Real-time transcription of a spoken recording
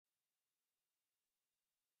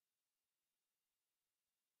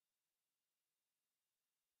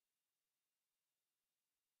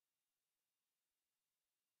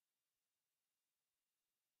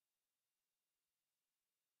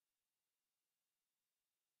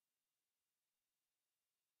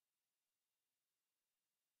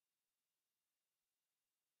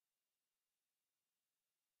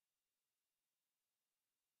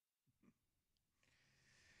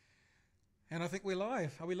And I think we're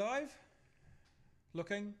live. Are we live?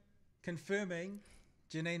 Looking, confirming.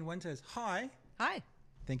 Janine Winters. Hi. Hi.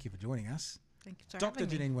 Thank you for joining us. Thank you for Dr.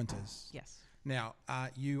 having me. Janine Winters. Yes. Now,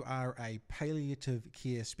 you are a palliative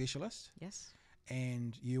care specialist. Yes.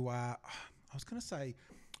 And you are, I was going to say,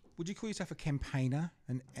 would you call yourself a campaigner,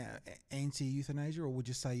 an anti-euthanasia, or would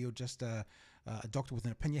you say you're just a doctor with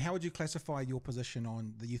an opinion? How would you classify your position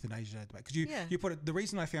on the euthanasia debate? Because you put it, the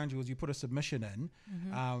reason I found you was you put a submission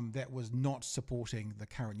in that was not supporting the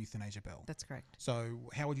current euthanasia bill. That's correct. So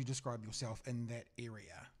how would you describe yourself in that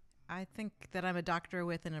area? I think that I'm a doctor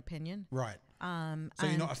with an opinion. Right. So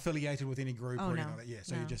you're not affiliated with any group or anything like that? Yeah.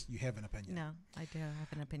 So you have an opinion. No, I do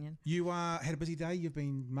have an opinion. You had a busy day. You've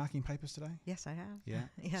been marking papers today? Yes, I have. Yeah.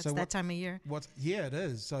 Yeah, it's that time of year. Yeah, it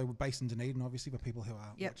is. So we're based in Dunedin, obviously, for people who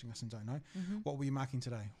are watching us and don't know. What were you marking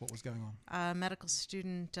today? What was going on? Medical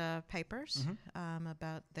student papers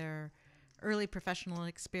about their early professional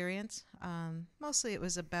experience. Mostly it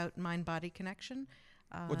was about mind-body connection.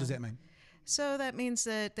 What does that mean? So that means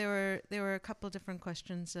that there were a couple of different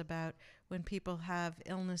questions about when people have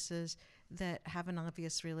illnesses that have an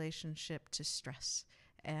obvious relationship to stress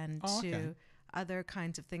and to other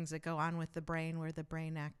kinds of things that go on with the brain, where the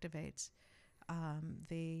brain activates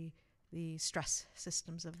the stress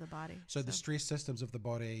systems of the body. So the stress systems of the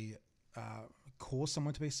body cause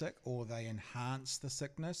someone to be sick, or they enhance the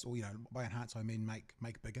sickness, or by enhance I mean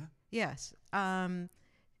make bigger? Yes.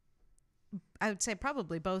 I would say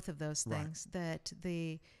probably both of those things. Right. That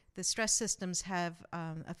the stress systems have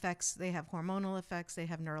effects. They have hormonal effects. They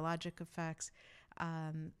have neurologic effects,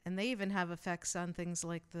 and they even have effects on things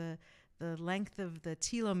like the length of the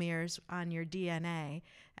telomeres on your DNA,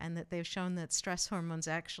 and that they've shown that stress hormones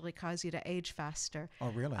actually cause you to age faster.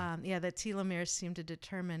 Oh, really? Yeah, the telomeres seem to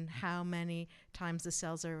determine how many times the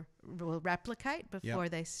cells will replicate before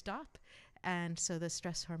they stop. And so the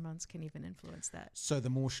stress hormones can even influence that. So the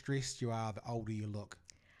more stressed you are, the older you look.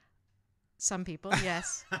 Some people,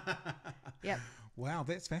 yes. Yep. Wow,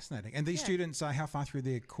 that's fascinating. And these students are how far through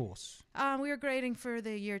their course? We were grading for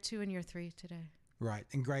the year 2 and year 3 today. Right.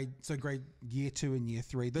 And grade year 2 and year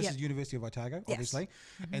 3. This is University of Otago, obviously.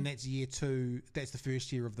 Yes. And that's year 2. That's the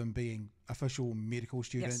first year of them being official medical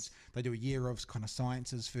students. Yes. They do a year of kind of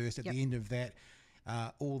sciences first. At the end of that,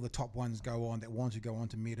 all the top ones go on that want to go on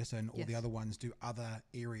to medicine, or the other ones do other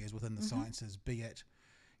areas within the sciences, be it,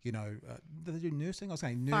 do they do nursing? I was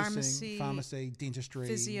saying nursing, pharmacy, dentistry.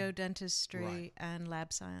 Physio-dentistry and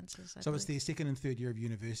lab sciences. So it's their second and third year of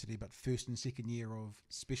university, but first and second year of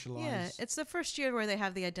specialised. Yeah, it's the first year where they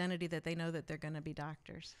have the identity that they know that they're going to be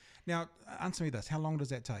doctors. Now, answer me this. How long does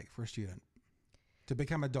that take for a student to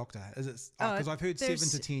become a doctor? Is it because I've heard 7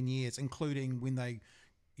 to 10 years, including when they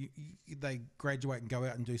graduate and go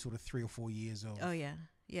out and do sort of 3 or 4 years of...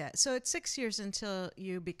 Yeah. So it's 6 years until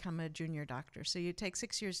you become a junior doctor. So you take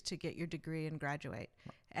 6 years to get your degree and graduate.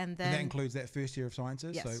 And then... And that includes that first year of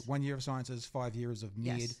sciences? Yes. So 1 year of sciences, 5 years of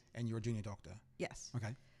med, and you're a junior doctor? Yes.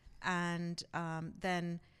 Okay. And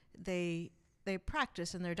then they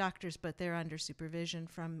practice, and they're doctors, but they're under supervision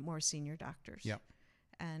from more senior doctors. Yep.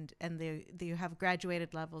 And they have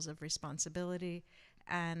graduated levels of responsibility,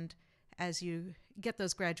 and as you get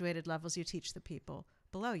those graduated levels, you teach the people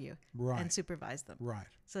below you and supervise them. Right.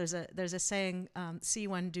 So there's a saying, see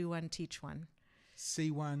one, do one, teach one.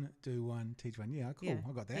 See one, do one, teach one. Yeah, cool. Yeah.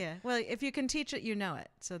 I got that. Yeah. Well, if you can teach it, you know it.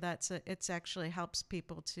 So it's actually helps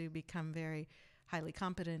people to become very highly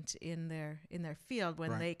competent in their field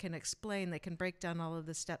when they can explain, they can break down all of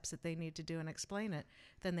the steps that they need to do and explain it,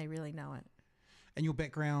 then they really know it. And your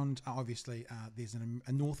background, obviously, there's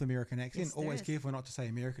a North American accent. Yes, always careful not to say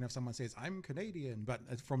American if someone says, I'm Canadian, but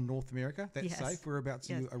it's from North America. That's safe.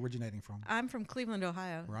 Whereabouts are you originating from? I'm from Cleveland,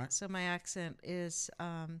 Ohio. Right. So my accent is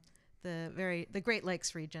the Great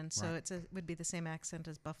Lakes region. So it would be the same accent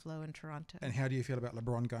as Buffalo and Toronto. And how do you feel about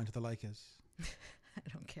LeBron going to the Lakers? I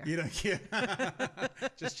don't care. You don't care?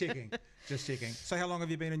 Just checking. So how long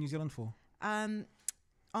have you been in New Zealand for?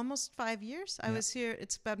 Almost 5 years. I was here,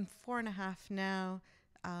 it's been 4.5 now,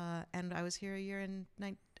 and I was here a year in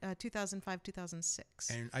 2005, 2006.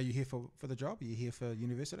 And are you here for the job? Are you here for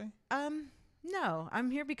university? No, I'm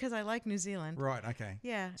here because I like New Zealand. Right, okay.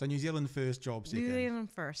 Yeah. So New Zealand first, job second. New Zealand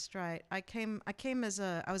first, right. I came as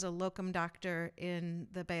I was a locum doctor in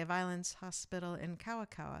the Bay of Islands Hospital in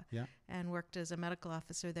Kawakawa, and worked as a medical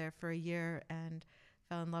officer there for a year, and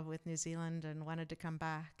fell in love with New Zealand and wanted to come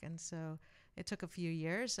back. And so it took a few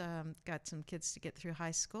years. Got some kids to get through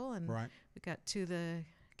high school, and we got 2 of the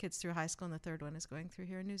kids through high school, and the third one is going through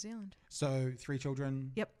here in New Zealand. So 3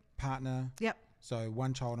 children? Yep. Partner? Yep. So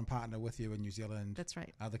 1 child and partner with you in New Zealand. That's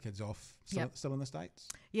right. Other kids off, still in the States?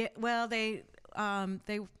 Yeah. Well, they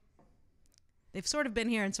they've sort of been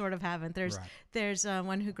here and sort of haven't. There's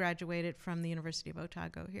one who graduated from the University of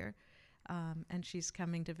Otago here. And she's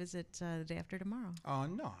coming to visit the day after tomorrow. Oh,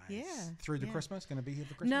 nice. Yeah. Through the Christmas? Going to be here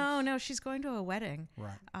for Christmas? No, she's going to a wedding.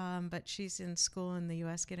 Right. But she's in school in the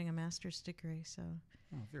U.S. getting a master's degree, so...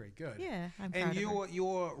 Oh, very good. Yeah, I'm proud of her. And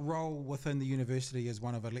your role within the university is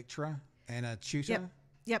one of a lecturer and a tutor?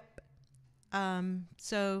 Yep.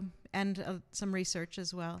 So, and some research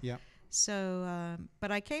as well. Yeah. So,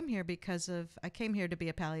 but I came here to be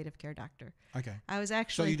a palliative care doctor. Okay. I was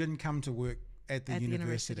actually... So you didn't come to work at the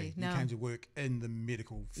university. No. You came to work in the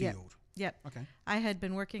medical field. Yep. Okay. I had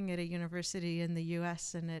been working at a university in the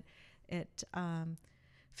U.S. and it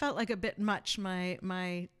felt like a bit much.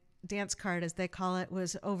 My dance card, as they call it,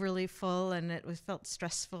 was overly full, and felt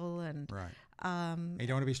stressful. And right. You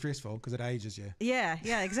don't want to be stressful because it ages you. Yeah,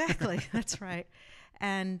 exactly. That's right.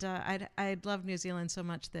 And I'd loved New Zealand so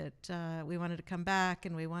much that we wanted to come back,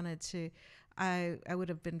 and we wanted to. I would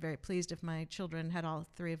have been very pleased if my children had all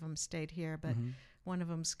three of them stayed here, but one of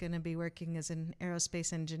them's going to be working as an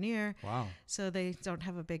aerospace engineer. Wow. So they don't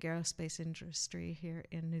have a big aerospace industry here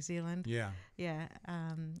in New Zealand. Yeah. Yeah.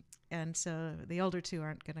 And so the older two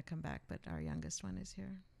aren't going to come back, but our youngest one is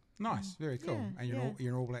here. Nice. Very cool. Yeah, and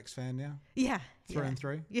you're an All Blacks fan now? Yeah. Through and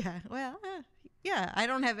through? Yeah. Well, yeah. I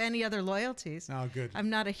don't have any other loyalties. Oh, good.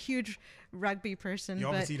 I'm not a huge rugby person. You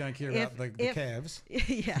obviously don't care about the Cavs.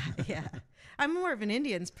 Yeah. I'm more of an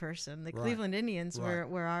Indians person. The Right. Cleveland Indians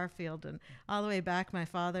were our field. And all the way back, my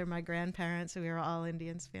father, my grandparents, we were all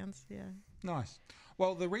Indians fans. Yeah. Nice.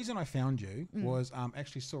 Well, the reason I found you was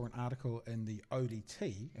actually saw an article in the ODT,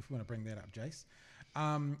 if you want to bring that up, Jace.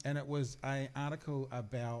 And it was an article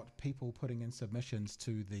about people putting in submissions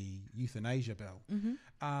to the euthanasia bill.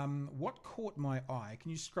 What caught my eye,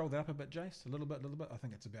 can you scroll that up a bit, Jace? A little bit. I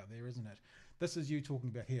think it's about there, isn't it? This is you talking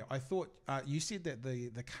about here. I thought you said that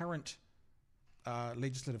the current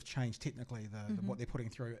legislative change, technically, what they're putting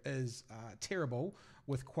through is terrible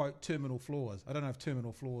with, quote, terminal flaws. I don't know if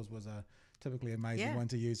terminal flaws was a typically amazing one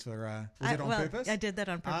to use for, was it on purpose? I did that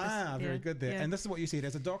on purpose. Very good there. Yeah. And this is what you said,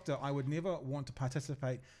 as a doctor, I would never want to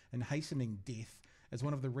participate in hastening death. As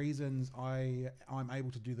one of the reasons I'm able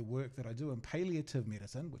to do the work that I do in palliative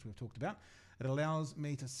medicine, which we've talked about. It allows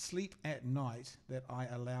me to sleep at night, that I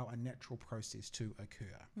allow a natural process to occur.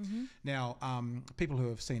 Now, people who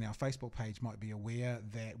have seen our Facebook page might be aware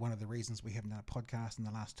that one of the reasons we haven't done a podcast in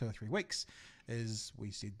the last 2 or 3 weeks is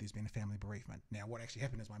we said there's been a family bereavement. Now, what actually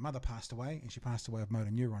happened is my mother passed away, and she passed away of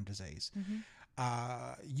motor neuron disease.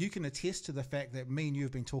 You can attest to the fact that me and you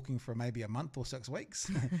have been talking for maybe a month or 6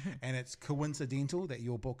 weeks, and it's coincidental that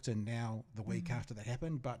you're booked in now the week after that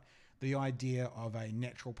happened, but the idea of a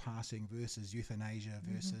natural passing versus euthanasia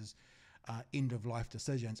versus end-of-life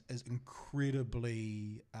decisions is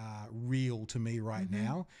incredibly real to me right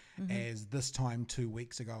now, as this time 2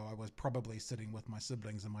 weeks ago I was probably sitting with my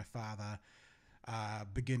siblings and my father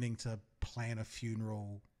beginning to plan a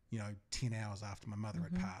funeral, 10 hours after my mother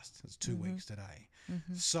had passed. It's 2 weeks today.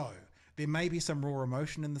 So there may be some raw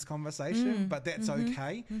emotion in this conversation, but that's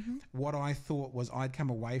okay. What I thought was I'd come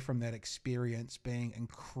away from that experience being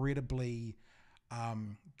incredibly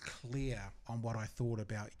clear on what I thought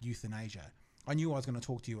about euthanasia. I knew I was going to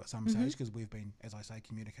talk to you at some stage because we've been, as I say,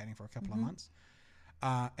 communicating for a couple of months.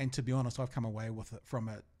 And to be honest, I've come away from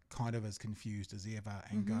it kind of as confused as ever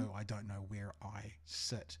and go, I don't know where I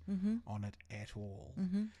sit on it at all.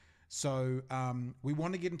 So we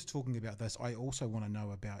want to get into talking about this. I also want to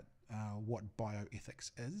know about what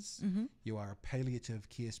bioethics is. You are a palliative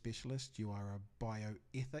care specialist. You are a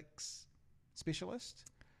bioethics specialist.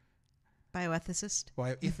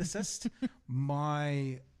 Bioethicist.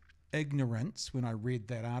 My ignorance when I read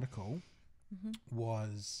that article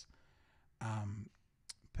was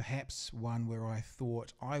perhaps one where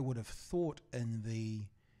I would have thought in the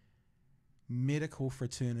medical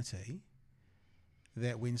fraternity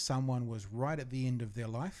that when someone was right at the end of their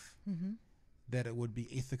life, that it would be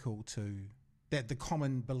ethical that the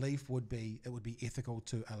common belief would be it would be ethical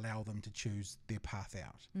to allow them to choose their path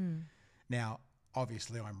out. Now,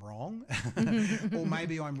 obviously I'm wrong, or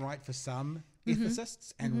maybe I'm right for some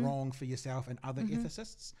ethicists and wrong for yourself and other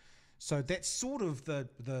ethicists. So that's sort of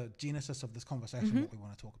the genesis of this conversation, what we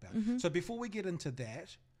want to talk about. So before we get into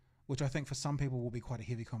that, which I think for some people will be quite a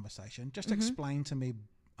heavy conversation, just explain to me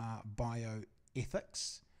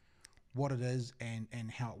bioethics, what it is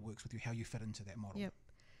and how it works with you, how you fit into that model. Yep.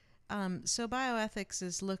 So bioethics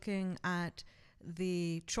is looking at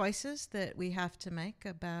the choices that we have to make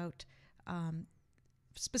about,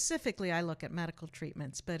 specifically I look at medical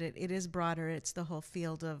treatments, but it is broader. It's the whole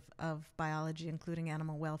field of biology, including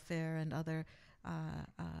animal welfare and other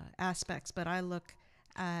aspects. But I look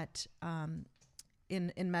at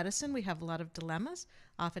in medicine, we have a lot of dilemmas,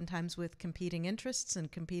 oftentimes with competing interests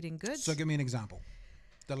and competing goods. So give me an example.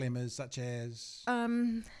 Dilemmas such as?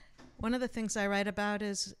 One of the things I write about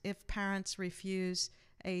is if parents refuse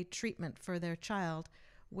a treatment for their child,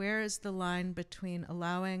 where is the line between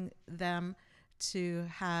allowing them to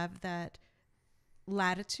have that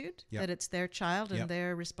latitude, that it's their child and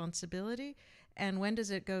their responsibility, and when does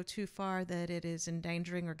it go too far that it is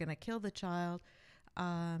endangering or going to kill the child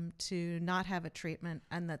to not have a treatment,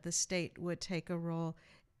 and that the state would take a role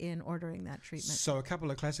in ordering that treatment? So a couple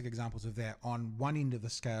of classic examples of that. On one end of the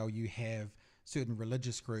scale, you have certain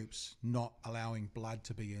religious groups not allowing blood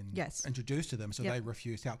to be introduced to them, so they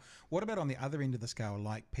refuse help. What about on the other end of the scale,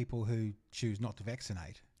 like people who choose not to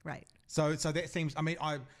vaccinate? Right. So that seems, I mean,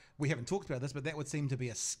 we haven't talked about this, but that would seem to be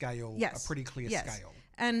a scale, a pretty clear scale.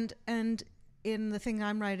 And in the thing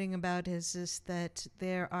I'm writing about is that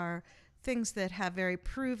there are things that have very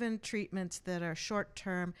proven treatments that are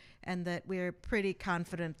short-term and that we're pretty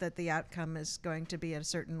confident that the outcome is going to be a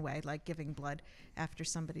certain way, like giving blood after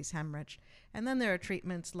somebody's hemorrhaged. And then there are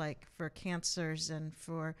treatments like for cancers and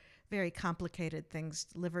for very complicated things,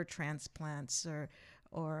 liver transplants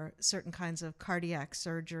or certain kinds of cardiac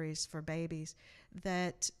surgeries for babies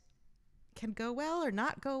that can go well or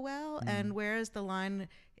not go well. And where is the line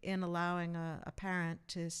in allowing a parent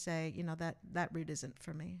to say, you know, that route isn't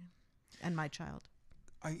for me and my child?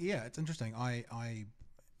 It's interesting.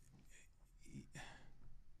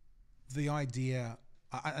 The idea,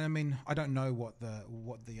 I mean, I don't know what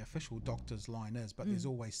the official doctor's line is, but there's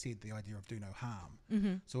always said the idea of do no harm.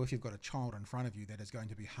 Mm-hmm. So if you've got a child in front of you that is going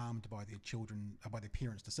to be harmed by their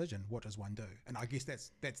parents' decision, what does one do? And I guess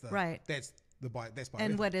that's bioethics.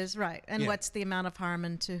 And what is right? And what's the amount of harm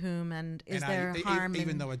and to whom? And is there harm?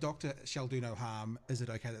 Even though a doctor shall do no harm, is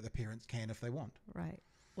it okay that the parents can if they want? Right.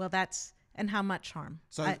 Well, and how much harm?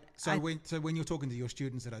 So when you're talking to your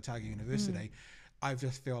students at Otago University, I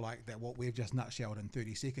just feel like that what we've just nutshelled in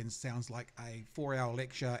 30 seconds sounds like a 4-hour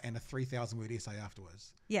lecture and a 3,000-word essay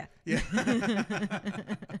afterwards. Yeah.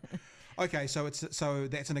 Okay, so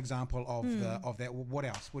that's an example of that. What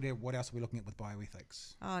else? What else are we looking at with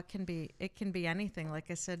bioethics? Oh, it can be anything. Like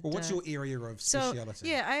I said. Well, what's your area of speciality?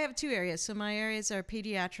 So I have two areas. So my areas are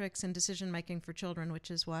pediatrics and decision making for children,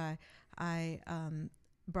 which is why I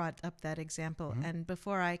brought up that example. Mm-hmm. And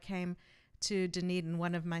before I came to Dunedin,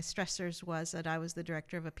 one of my stressors was that I was the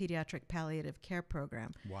director of a pediatric palliative care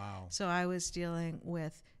program. Wow. So I was dealing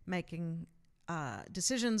with making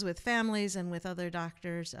decisions with families and with other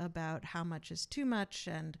doctors about how much is too much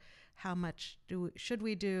and how much should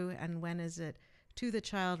we do and when is it to the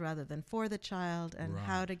child rather than for the child, and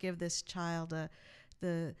how to give this child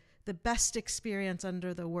the best experience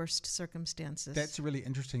under the worst circumstances. That's a really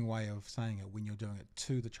interesting way of saying it, when you're doing it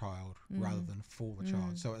to the child rather than for the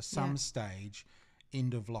child. So at some stage,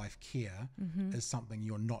 end of life care is something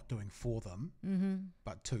you're not doing for them,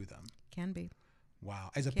 but to them. Can be.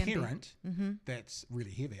 Wow. As a parent, that's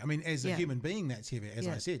really heavy. I mean, as a human being, that's heavy. As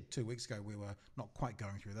I said, 2 weeks ago, we were not quite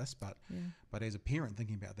going through this, but as a parent,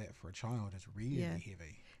 thinking about that for a child is really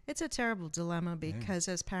heavy. It's a terrible dilemma because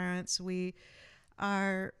as parents, we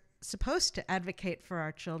are supposed to advocate for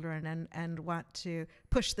our children and want to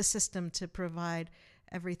push the system to provide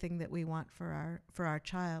everything that we want for our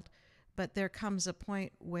child. But there comes a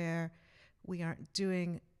point where we aren't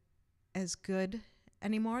doing as good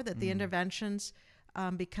anymore, that the interventions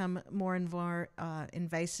become more and more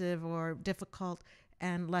invasive or difficult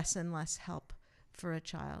and less help for a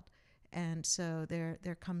child. And so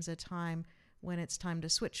there comes a time when it's time to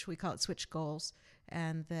switch. We call it switch goals,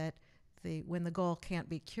 and that when the goal can't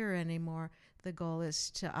be cure anymore, the goal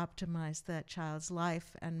is to optimize that child's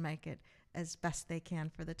life and make it as best they can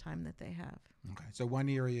for the time that they have. Okay, so one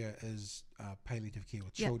area is palliative care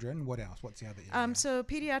with children. What else? What's the other area? So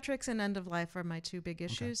pediatrics and end of life are my two big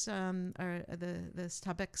issues, are the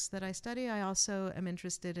topics that I study. I also am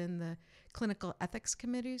interested in the clinical ethics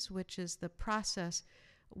committees, which is the process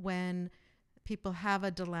when people have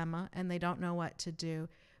a dilemma and they don't know what to do,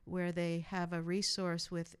 where they have a resource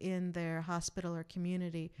within their hospital or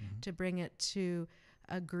community to bring it to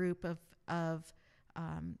a group of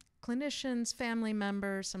clinicians, family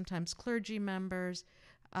members, sometimes clergy members,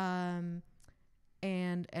 and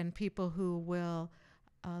people who will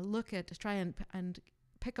try and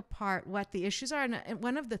pick apart what the issues are. And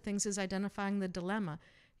one of the things is identifying the dilemma.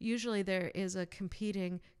 Usually there is a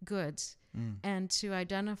competing goods, and to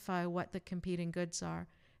identify what the competing goods are.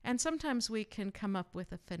 And sometimes we can come up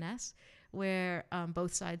with a finesse where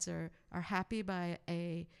both sides are happy by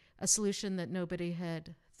a solution that nobody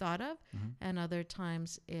had thought of, and other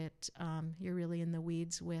times you're really in the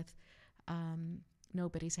weeds with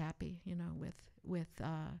nobody's happy,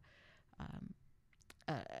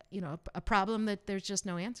 a problem that there's just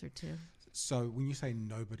no answer to. So when you say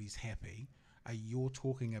nobody's happy, are you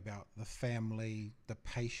talking about the family, the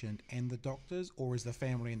patient, and the doctors, or is the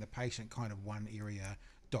family and the patient kind of one area,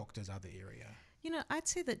 doctors other area? I'd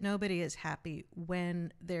say that nobody is happy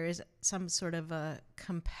when there is some sort of a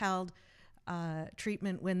compelled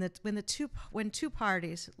treatment when two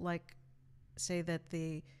parties, like say that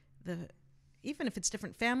the even if it's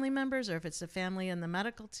different family members or if it's the family and the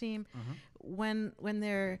medical team, when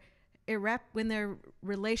their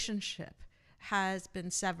relationship has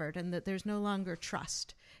been severed and that there's no longer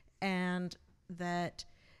trust and that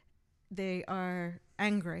they are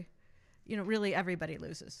angry, really everybody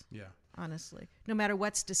loses. Yeah. Honestly, no matter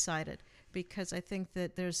what's decided, because I think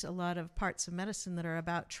that there's a lot of parts of medicine that are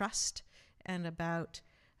about trust and about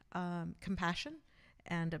compassion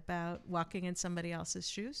and about walking in somebody else's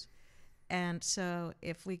shoes. And so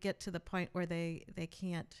if we get to the point where they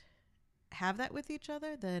can't have that with each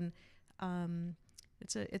other, then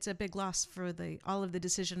it's a big loss for all of the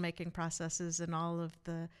decision-making processes and all of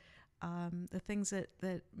the things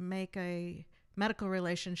that make a medical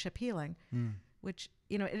relationship healing, which,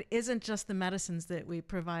 it isn't just the medicines that we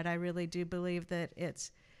provide. I really do believe that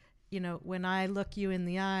it's, when I look you in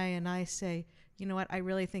the eye and I say, you know what, I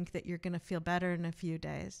really think that you're going to feel better in a few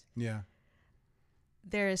days. Yeah.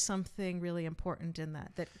 There is something really important in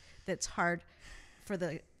that's hard for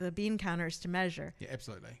the bean counters to measure. Yeah,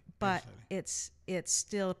 absolutely. But it's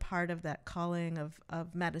still part of that calling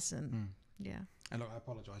of medicine. Yeah. And look, I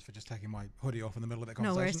apologise for just taking my hoodie off in the middle of that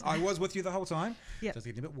conversation. No worries. I was with you the whole time. Yeah. Just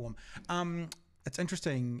getting a bit warm. It's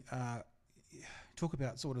interesting. Talk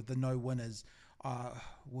about sort of the no winners.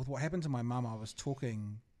 With what happened to my mum, I was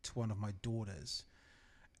talking to one of my daughters,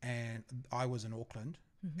 and I was in Auckland,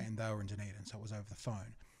 and they were in Dunedin, so it was over the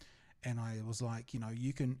phone. And I was like,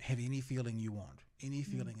 you can have any feeling you want. Any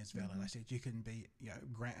feeling is valid. I said, you can be,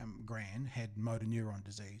 Gran had motor neuron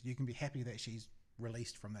disease. You can be happy that she's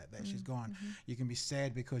released from that she's gone. You can be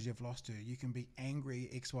sad because you've lost her. You can be angry,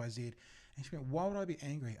 XYZ. And she went, why would I be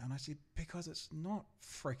angry? And I said, because it's not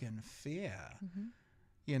freaking fair.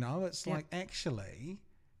 It's like, actually,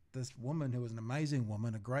 this woman who was an amazing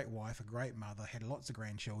woman, a great wife, a great mother, had lots of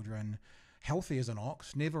grandchildren, healthy as an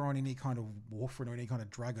ox, never on any kind of warfarin or any kind of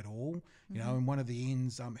drug at all. And one of the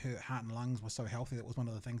ends, her heart and lungs were so healthy that was one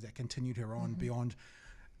of the things that continued her on beyond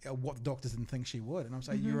what the doctors didn't think she would. And I'm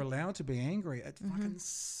saying, you're allowed to be angry. It fucking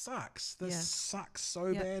sucks. This sucks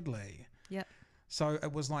so badly. Yep. So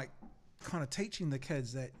it was like kind of teaching the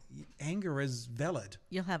kids that anger is valid.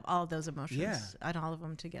 You'll have all those emotions and all of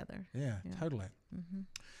them together. Yeah. Totally.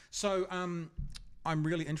 So I'm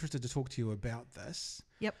really interested to talk to you about this.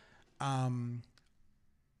 Yep.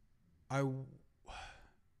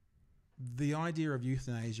 The idea of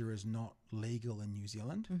euthanasia is not legal in New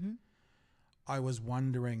Zealand. I was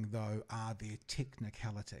wondering, though, are there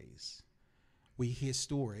technicalities? We hear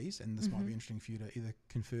stories, and this might be interesting for you to either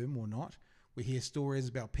confirm or not. We hear stories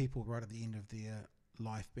about people right at the end of their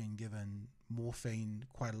life being given morphine,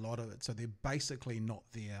 quite a lot of it. So they're basically not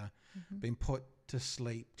there, being put to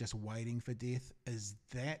sleep, just waiting for death. Is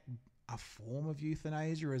that a form of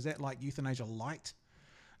euthanasia? Is that like euthanasia light?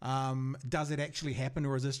 Does it actually happen,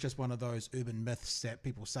 or is this just one of those urban myths that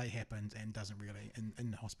people say happens and doesn't really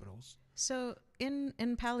in hospitals? So in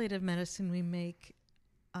palliative medicine, we make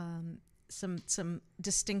some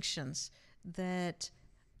distinctions that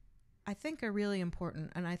I think are really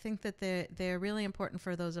important, and I think that they're really important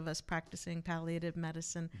for those of us practicing palliative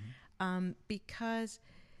medicine, because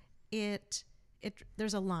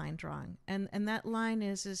there's a line drawn, and that line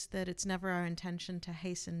is that it's never our intention to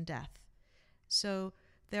hasten death. So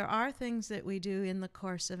there are things that we do in the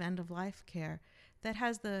course of end-of-life care that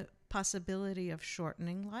has the possibility of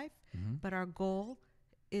shortening life, but our goal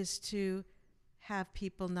is to have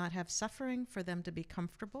people not have suffering, for them to be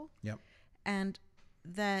comfortable. Yep. And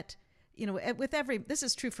that, this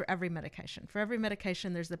is true for every medication. For every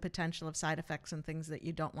medication, there's the potential of side effects and things that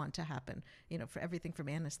you don't want to happen, for everything from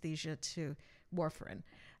anesthesia to warfarin,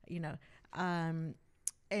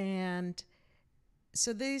 and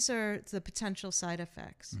so these are the potential side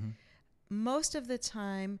effects. Most of the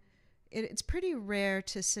time, it's pretty rare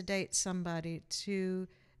to sedate somebody to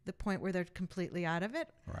the point where they're completely out of it.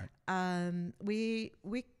 Right. We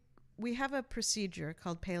have a procedure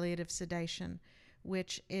called palliative sedation,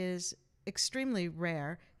 which is extremely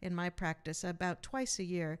rare in my practice, about twice a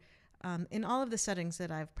year. In all of the settings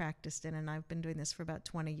that I've practiced in, and I've been doing this for about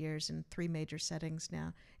 20 years in 3 major settings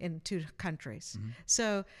now in 2 countries.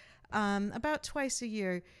 So about twice a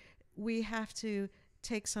year, we have to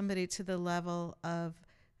take somebody to the level of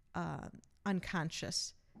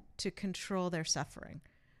unconscious to control their suffering.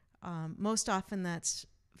 Most often that's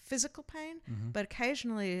physical pain, but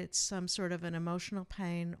occasionally it's some sort of an emotional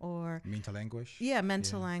pain or mental anguish. Yeah,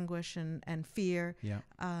 mental anguish and fear,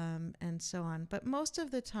 and so on. But most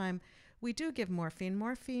of the time, we do give morphine.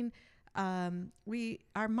 Morphine,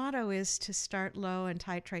 our motto is to start low and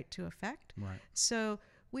titrate to effect. Right. So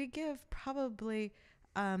we give probably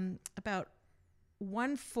about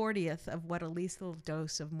 1/40th of what a lethal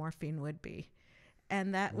dose of morphine would be,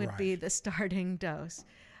 and that would be the starting dose.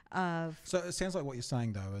 So it sounds like what you're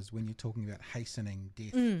saying, though, is when you're talking about hastening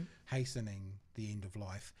death, hastening the end of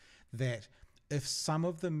life, that if some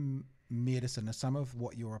of the medicine or some of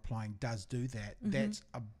what you're applying does do that, that's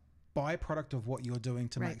a byproduct of what you're doing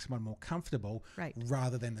to make someone more comfortable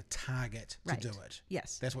rather than the target to do it.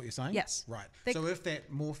 Yes. That's what you're saying? Yes. Right. So if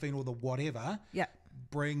that morphine or the whatever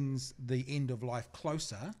brings the end of life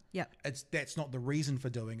closer, that's not the reason for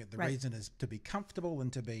doing it. The reason is to be comfortable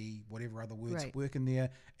and to be whatever other words work in there.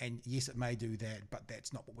 And yes, it may do that, but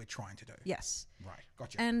that's not what we're trying to do. Yes. Right.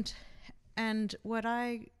 Gotcha. And what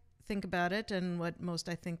I think about it, and what most,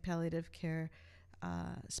 I think, palliative care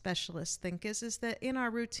specialists think is that in our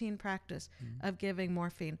routine practice of giving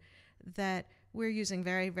morphine, that we're using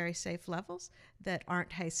very, very safe levels that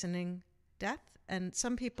aren't hastening death. And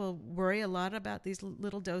some people worry a lot about these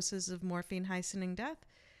little doses of morphine hastening death.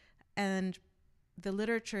 And the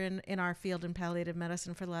literature in our field in palliative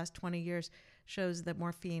medicine for the last 20 years shows that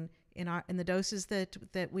morphine in the doses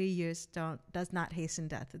that we use does not hasten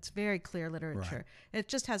death. It's very clear literature. It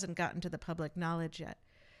just hasn't gotten to the public knowledge yet.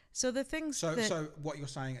 So the things so what you're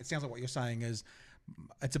saying, it sounds like what you're saying is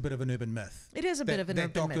it's a bit of an urban myth. It is a bit of an urban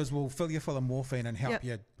myth. That doctors will fill you full of morphine and help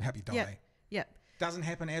you die. Yep. Doesn't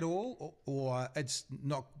happen at all, or it's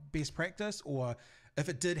not best practice, or if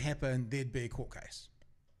it did happen, there'd be a court case.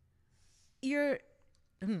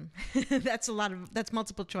 That's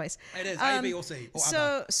multiple choice. It is A, B, or C.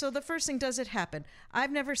 Or so the first thing, does it happen?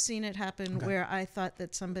 I've never seen it happen where I thought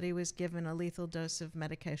that somebody was given a lethal dose of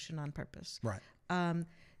medication on purpose. Right.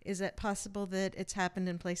 Is it possible that it's happened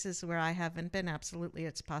in places where I haven't been? Absolutely,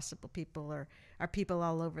 it's possible. People are people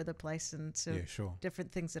all over the place, and so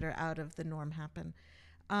different things that are out of the norm happen.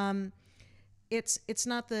 It's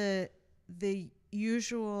not the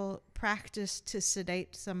usual practice to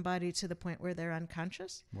sedate somebody to the point where they're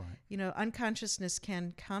unconscious. Right. Unconsciousness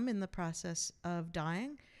can come in the process of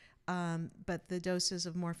dying, but the doses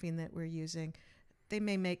of morphine that we're using, they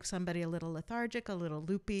may make somebody a little lethargic, a little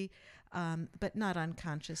loopy, but not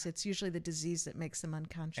unconscious. It's usually the disease that makes them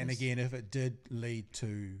unconscious. And again, if it did lead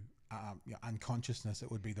to unconsciousness, it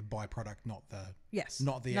would be the byproduct, not the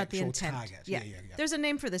actual target. Yeah. There's a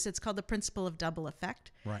name for this. It's called the principle of double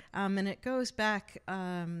effect. Right. And it goes back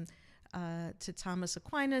to Thomas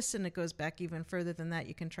Aquinas, and it goes back even further than that.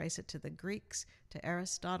 You can trace it to the Greeks, to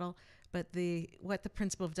Aristotle. But what the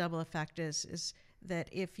principle of double effect is that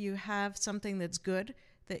if you have something that's good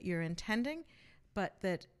that you're intending, but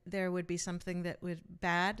that there would be something that would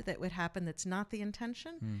happen that's not the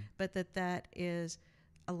intention, but that is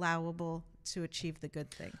allowable to achieve the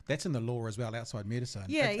good thing. That's in the law as well, outside medicine.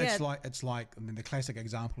 It's like I mean, the classic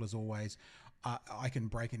example is always I can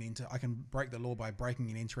break the law by breaking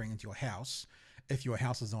and entering into your house if your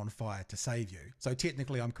house is on fire to save you. So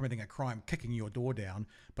technically I'm committing a crime kicking your door down,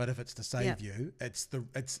 but if it's to save you, it's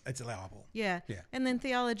allowable. Yeah. And then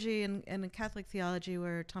theology and in Catholic theology,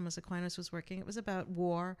 where Thomas Aquinas was working, it was about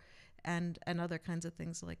war and other kinds of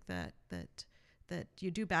things like that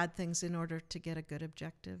you do bad things in order to get a good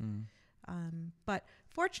objective. But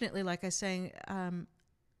fortunately, like I was saying,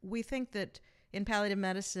 we think that in palliative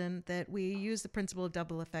medicine that we use the principle of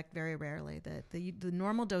double effect very rarely, that the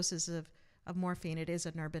normal doses of morphine, it is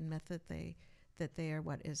an urban myth that they are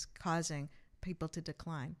what is causing people to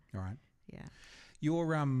decline. All right. Yeah. Your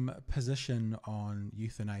position on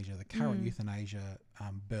euthanasia, the current euthanasia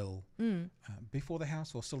bill, before the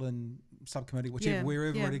House or still in subcommittee,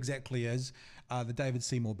 wherever it exactly is, the David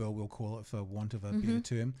Seymour bill, we'll call it for want of a better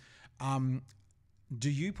term. Do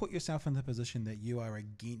you put yourself in the position that you are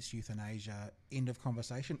against euthanasia, end of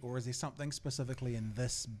conversation, or is there something specifically in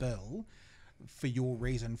this bill for your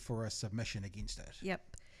reason for a submission against it?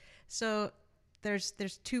 Yep. So there's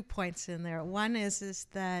 2 points in there. One is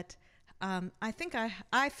that I think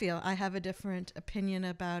I feel I have a different opinion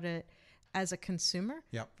about it as a consumer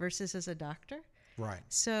versus as a doctor. Right.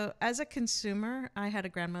 So as a consumer, I had a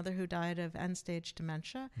grandmother who died of end-stage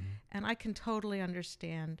dementia, and I can totally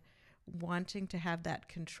understand wanting to have that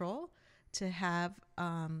control, to have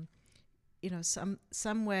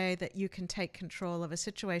some way that you can take control of a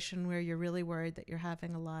situation where you're really worried that you're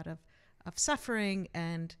having a lot of suffering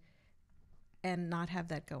and not have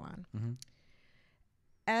that go on.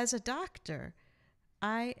 as a doctor,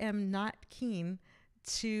 I am not keen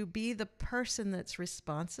to be the person that's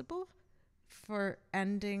responsible for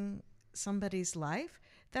ending somebody's life.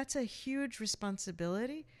 That's a huge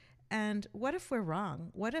responsibility. And what if we're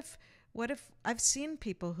wrong? What if I've seen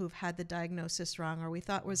people who've had the diagnosis wrong, or we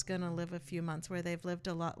thought was going to live a few months, where they've lived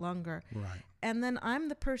a lot longer. Right. And then I'm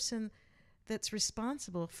the person that's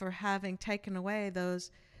responsible for having taken away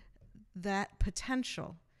that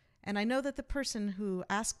potential. And I know that the person who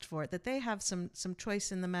asked for it, that they have some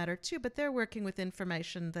choice in the matter too, but they're working with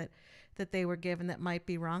information that they were given that might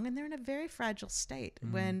be wrong, and they're in a very fragile state.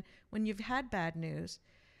 When you've had bad news,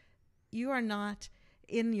 you are not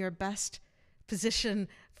in your best position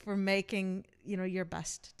for making, your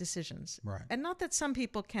best decisions. Right. And not that some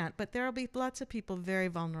people can't, but there will be lots of people very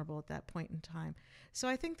vulnerable at that point in time. So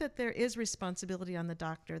I think that there is responsibility on the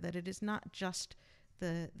doctor, that it is not just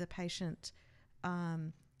the patient,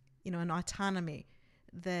 an autonomy.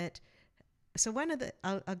 So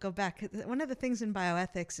I'll go back. One of the things in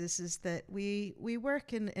bioethics is that we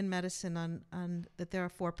work in medicine on that there are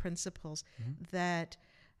 4 principles that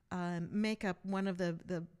make up one of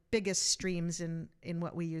the biggest streams in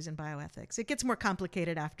what we use in bioethics. It gets more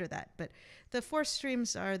complicated after that, but the 4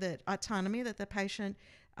 streams are that autonomy, that the patient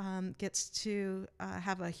gets to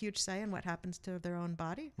have a huge say in what happens to their own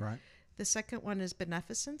body. Right. The second one is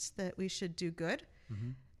beneficence, that we should do good.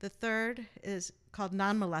 The third is called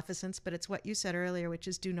non-maleficence, but it's what you said earlier, which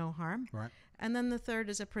is do no harm. Right. And then the third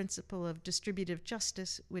is a principle of distributive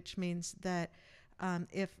justice, which means that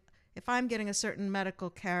if I'm getting a certain medical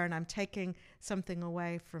care and I'm taking something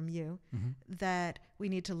away from you, that we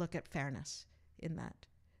need to look at fairness in that.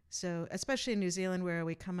 So especially in New Zealand, where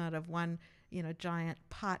we come out of one, giant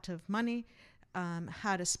pot of money,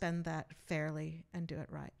 how to spend that fairly and do it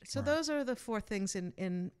right. So those are the 4 things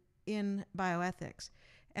in bioethics.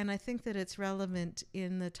 And I think that it's relevant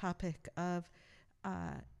in the topic of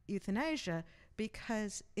euthanasia,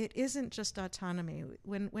 because it isn't just autonomy.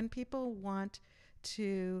 When people want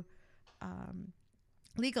to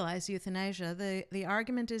legalize euthanasia, the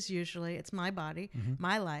argument is usually it's my body,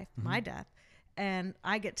 my life, my death, and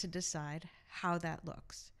I get to decide how that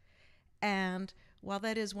looks. And while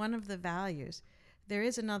that is one of the values, there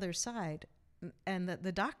is another side, and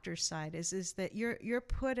the doctor's side is that you're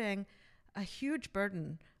putting a huge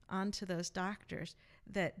burden onto those doctors.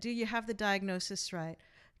 That, do you have the diagnosis right?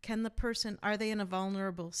 Are they in a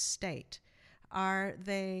vulnerable state? Are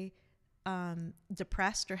they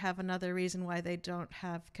depressed or have another reason why they don't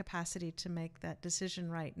have capacity to make that decision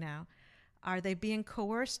right now? Are they being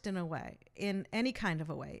coerced in a way, in any kind of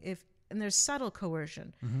a way? And there's subtle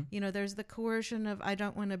coercion. There's the coercion of, I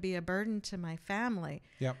don't want to be a burden to my family.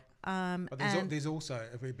 Yep. But there's also,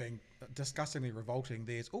 if we're being disgustingly revolting,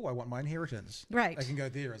 there's, I want my inheritance. Right. They can go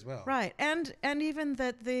there as well. Right. And even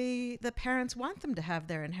that the parents want them to have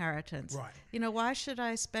their inheritance. Right. Why should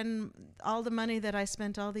I spend all the money that I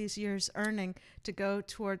spent all these years earning to go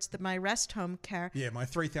towards my rest home care? Yeah, my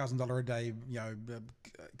 $3,000 a day,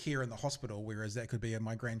 care in the hospital, whereas that could be in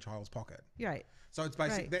my grandchild's pocket. Right. So it's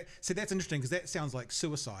basically that. So that's interesting, because that sounds like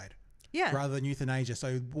suicide. Yeah. Rather than euthanasia.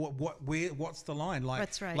 So what's the line? Like,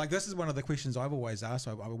 that's right. Like, this is one of the questions I've always asked.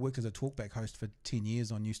 I worked as a talkback host for 10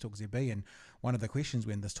 years on News Talk ZB, and one of the questions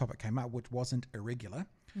when this topic came up, which wasn't irregular,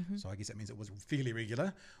 so I guess that means it was fairly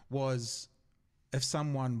regular, was if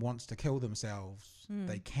someone wants to kill themselves,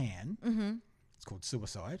 they can. It's called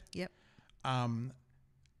suicide. Yep.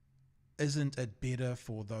 Isn't it better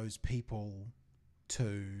for those people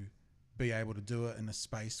to be able to do it in a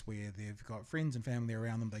space where they've got friends and family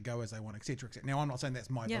around them, they go as they want, etc., etc. Now, I'm not saying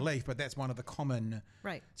that's my belief, but that's one of the common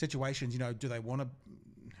situations. Do they want to,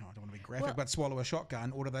 I don't want to be graphic, but swallow a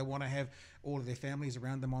shotgun, or do they want to have all of their families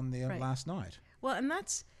around them on their last night? Well, and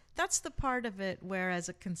that's the part of it where, as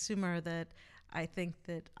a consumer, that I think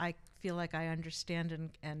that I feel like I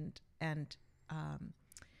understand and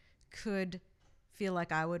could feel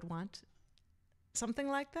like I would want something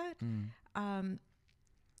like that.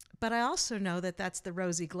 But I also know that that's the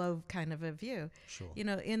rosy globe kind of a view. Sure.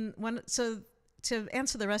 So to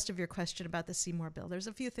answer the rest of your question about the Seymour bill, there's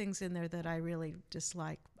a few things in there that I really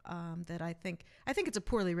dislike. That I think it's a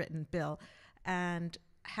poorly written bill, and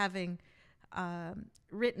having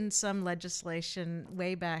written some legislation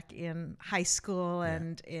way back in high school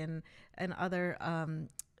and in other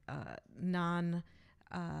non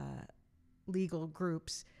legal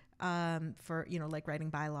groups for like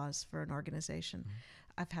writing bylaws for an organization.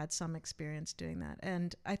 I've had some experience doing that,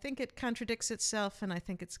 and I think it contradicts itself, and I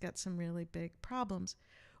think it's got some really big problems.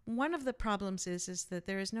 One of the problems is that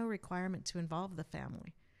there is no requirement to involve the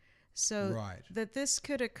family, so that this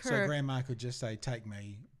could occur. So grandma could just say, "Take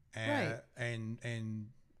me," and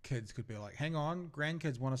kids could be like, hang on,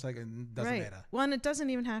 grandkids want to say it doesn't matter. Well, and it doesn't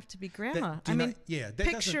even have to be grandma.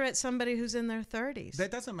 Picture it somebody who's in their 30s.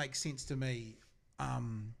 That doesn't make sense to me.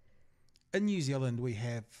 In New Zealand, we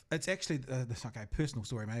have, it's actually, this personal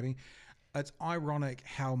story maybe. It's ironic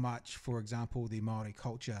how much, for example, the Māori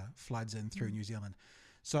culture floods in through New Zealand.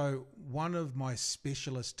 So one of my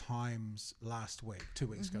specialist times last week, 2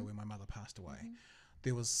 weeks ago, when my mother passed away,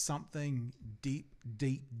 there was something deep,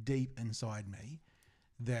 deep, deep inside me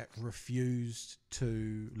that refused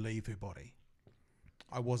to leave her body.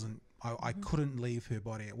 I couldn't leave her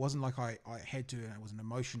body. It wasn't like I had to, and it was an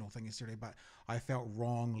emotional thing necessarily, but I felt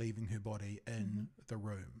wrong leaving her body in the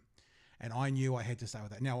room. And I knew I had to stay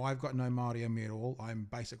with that. Now, I've got no Māori in me at all. I'm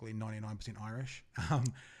basically 99% Irish.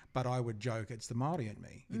 But I would joke, it's the Māori in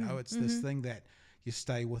me. You know, it's this thing that you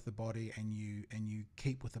stay with the body and you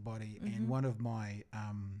keep with the body. And one of my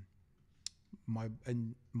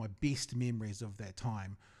my best memories of that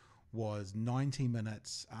time was 90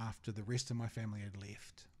 minutes after the rest of my family had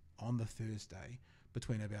left on the Thursday,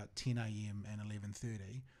 between about 10 a.m. and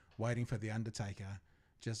 11:30, waiting for the undertaker,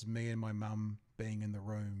 just me and my mum being in the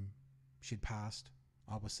room. She'd passed.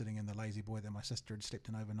 I was sitting in the lazy boy that my sister had slept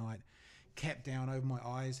in overnight, cap down over my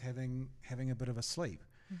eyes, having a bit of a sleep.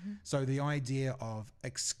 So the idea of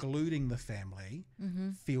excluding the family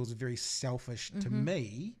feels very selfish to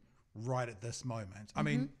me right at this moment. I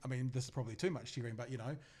mean, this is probably too much sharing, but you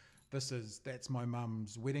know, that's my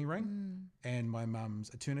mum's wedding ring and my mum's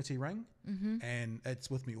eternity ring, and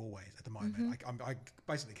it's with me always at the moment. I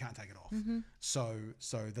basically can't take it off. So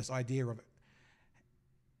this idea of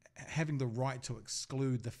having the right to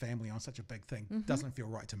exclude the family on such a big thing doesn't feel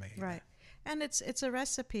right to me either. Right. And it's a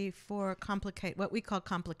recipe for what we call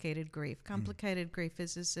complicated grief. Complicated grief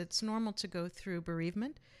is it's normal to go through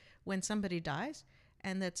bereavement when somebody dies,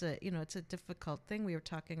 and that's it's a difficult thing. We were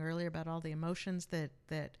talking earlier about all the emotions that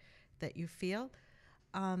you feel,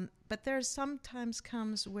 but there's sometimes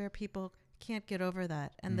comes where people can't get over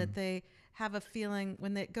that, and that they have a feeling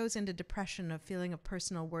when it goes into depression, a feeling of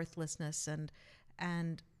personal worthlessness, and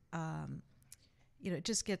it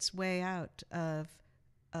just gets way out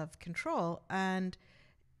of control, and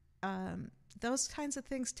those kinds of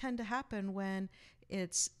things tend to happen when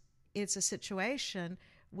it's a situation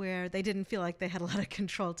where they didn't feel like they had a lot of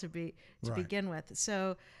control to begin with.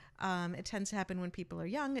 So it tends to happen when people are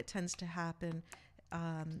young. It tends to happen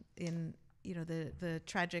in the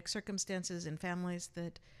tragic circumstances in families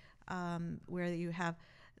that where you have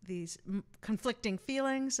these conflicting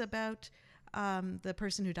feelings about the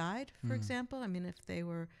person who died, for example. I mean, if they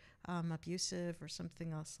were abusive or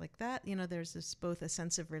something else like that, there's this both a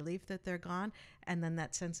sense of relief that they're gone, and then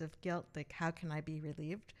that sense of guilt, like how can I be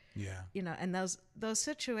relieved? Yeah. And those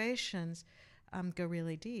situations go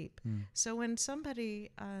really deep. So when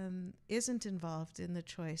somebody isn't involved in the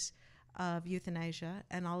choice of euthanasia,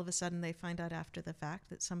 and all of a sudden they find out after the fact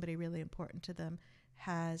that somebody really important to them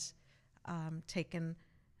has taken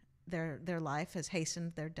their life, has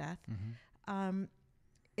hastened their death,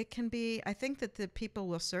 it can be, I think that the people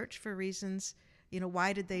will search for reasons,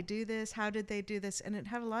 why did they do this? How did they do this? And it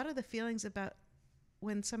have a lot of the feelings about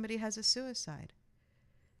when somebody has a suicide.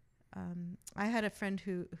 I had a friend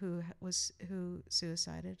who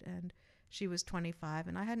suicided, and she was 25,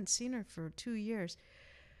 and I hadn't seen her for 2 years.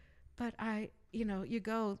 But you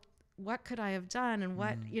go, what could I have done? And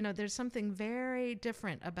what, there's something very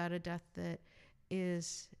different about a death that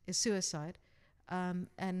is suicide.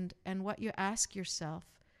 And what you ask yourself,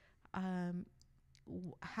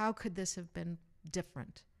 how could this have been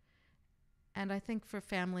different? And I think for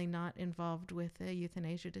family not involved with a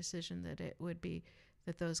euthanasia decision,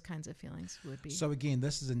 that those kinds of feelings would be. So again,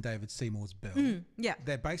 this is in David Seymour's bill. Yeah.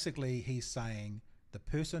 That basically he's saying the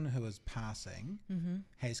person who is passing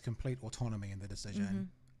has complete autonomy in the decision,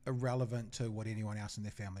 irrelevant to what anyone else in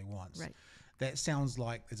their family wants. Right. That sounds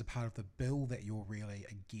like there's a part of the bill that you're really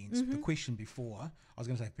against. The question before, I was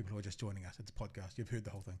going to say for people who are just joining us, it's a podcast, you've heard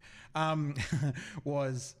the whole thing,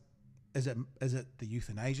 was, is it the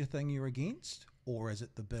euthanasia thing you're against, or is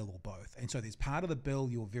it the bill, or both? And so there's part of the bill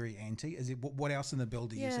you're very anti. Is it what else in the bill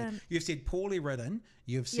do you say? You've said poorly written.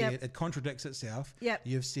 You've said it contradicts itself.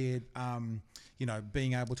 You've said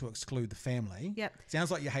being able to exclude the family. Sounds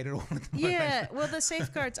like you hate it all. At the moment. Well, the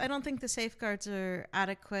safeguards, I don't think the safeguards are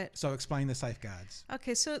adequate. So explain the safeguards.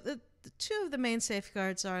 Okay, so the two of the main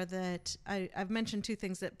safeguards are that I've mentioned two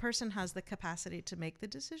things: that person has the capacity to make the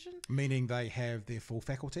decision, meaning they have their full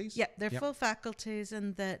faculties. Their full faculties,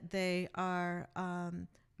 and that they are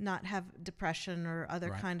not have depression or other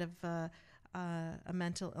kind of a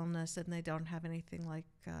mental illness, and they don't have anything like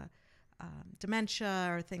dementia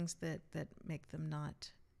or things that make them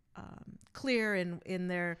not clear in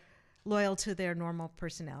their loyal to their normal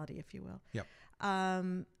personality, if you will. Yep.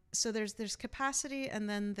 So there's capacity, and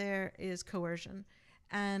then there is coercion.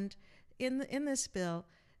 And in this bill,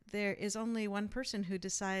 there is only one person who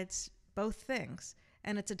decides both things,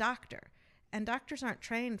 and it's a doctor. And doctors aren't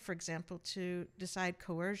trained, for example, to decide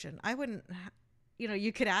coercion. I wouldn't,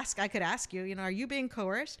 I could ask you, are you being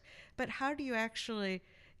coerced? But how do you actually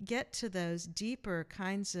get to those deeper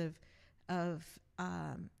kinds of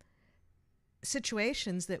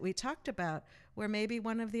situations that we talked about, where maybe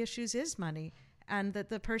one of the issues is money, and that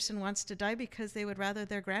the person wants to die because they would rather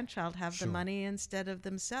their grandchild have the money instead of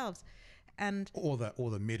themselves, or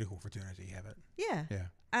the medical fraternity have it. Yeah.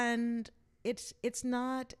 And it's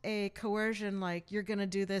not a coercion like you're going to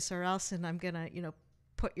do this or else, and I'm going to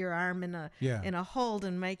put your arm in a hold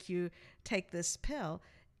and make you take this pill.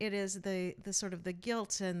 It is the sort of the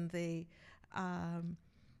guilt and the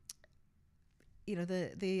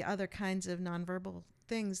the other kinds of nonverbal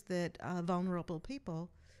things that vulnerable people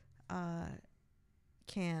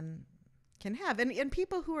can have, and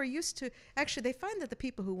people who are used to, actually they find that the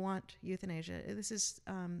people who want euthanasia, this is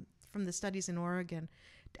from the studies in Oregon,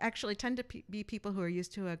 actually tend to be people who are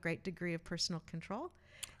used to a great degree of personal control.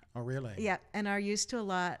 Oh, really? Yeah, and are used to a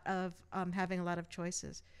lot of having a lot of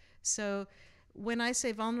choices. So when I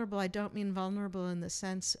say vulnerable, I don't mean vulnerable in the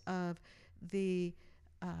sense of the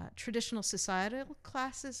traditional societal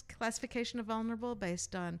classification of vulnerable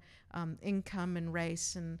based on income and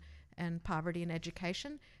race and poverty and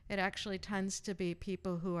education. It actually tends to be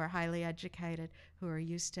people who are highly educated, who are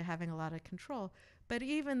used to having a lot of control. But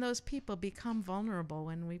even those people become vulnerable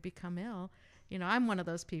when we become ill. I'm one of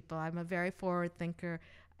those people. I'm a very forward thinker,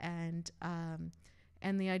 and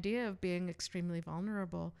the idea of being extremely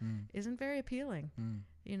vulnerable isn't very appealing.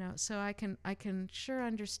 So I can sure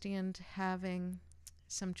understand having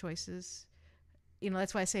some choices.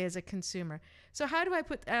 That's why I say as a consumer. So how do I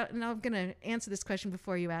put out, and I'm going to answer this question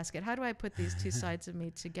before you ask it, how do I put these two sides of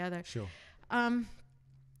me together? Sure.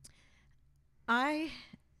 I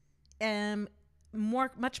am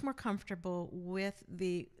much more comfortable with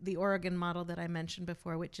the Oregon model that I mentioned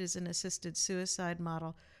before, which is an assisted suicide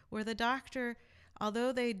model, where the doctor,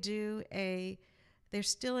 although they're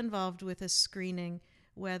still involved with a screening,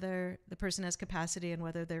 whether the person has capacity and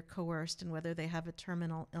whether they're coerced and whether they have a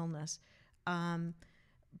terminal illness.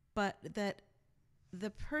 But that the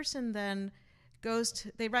person then goes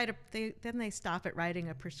to, they stop at writing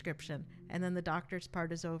a prescription, and then the doctor's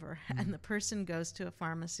part is over, and the person goes to a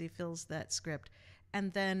pharmacy, fills that script,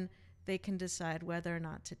 and then they can decide whether or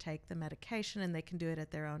not to take the medication, and they can do it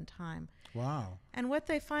at their own time. Wow. And what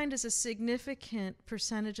they find is a significant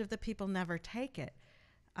percentage of the people never take it.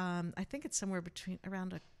 I think it's somewhere between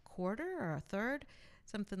around a quarter or a third,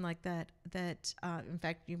 something like that. In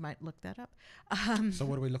fact, you might look that up. So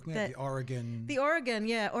what are we looking at? The Oregon? The Oregon,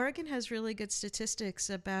 yeah. Oregon has really good statistics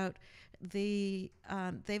about they've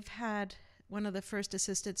had one of the first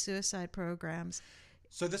assisted suicide programs.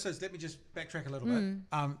 So let me just backtrack a little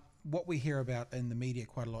bit. What we hear about in the media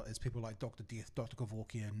quite a lot is people like Dr. Death, Dr.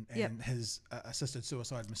 Kevorkian, and his assisted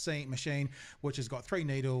suicide machine, which has got 3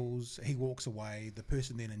 needles. He walks away. The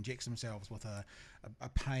person then injects themselves with a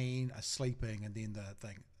pain, a sleeping, and then the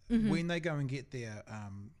thing. Mm-hmm. When they go and get their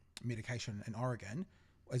medication in Oregon,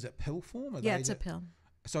 is it pill form? It's a pill.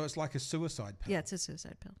 So it's like a suicide pill? Yeah, it's a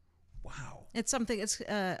suicide pill. Wow. It's something, it's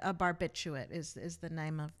a barbiturate is the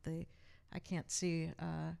name of the, I can't see...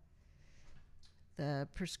 the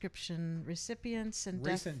prescription recipients and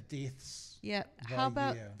recent deaths. Yeah. How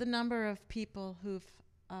about the number of people who've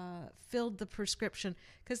filled the prescription?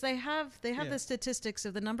 Because they have the statistics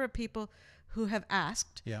of the number of people who have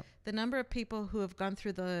asked, the number of people who have gone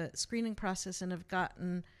through the screening process and have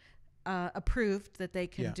gotten approved that they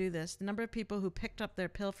can do this, the number of people who picked up their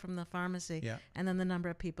pill from the pharmacy, and then the number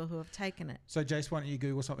of people who have taken it. So, Jace, why don't you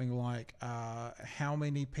Google something like how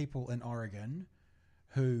many people in Oregon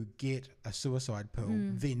who get a suicide pill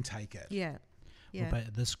then take it? Yeah. Well,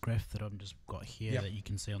 but this graph that I've just got here that you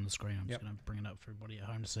can see on the screen, I'm just going to bring it up for everybody at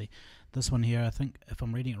home to see. This one here, I think, if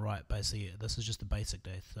I'm reading it right, basically, this is just the basic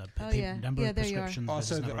death. Number of prescriptions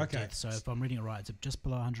versus number of deaths. So if I'm reading it right, it's just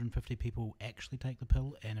below 150 people actually take the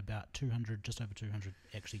pill, and about 200, just over 200,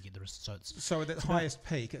 actually get the rest. So at the highest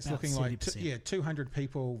peak, it's looking 70%. Like 200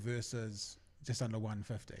 people versus just under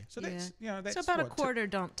 150. So that's that's so about a quarter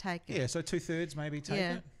don't take it. Yeah, so 2/3 maybe take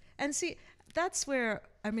it. And see, that's where,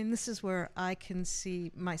 this is where I can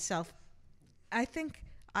see myself. I think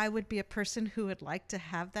I would be a person who would like to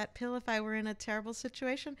have that pill if I were in a terrible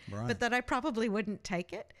situation, but that I probably wouldn't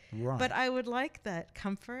take it. Right. But I would like that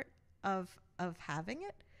comfort of having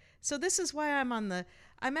it. So this is why I'm on the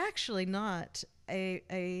I'm actually not a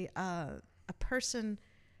person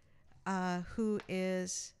who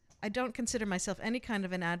is. I don't consider myself any kind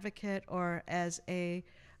of an advocate or as a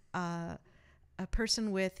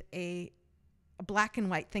person with a black and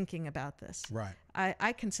white thinking about this. Right.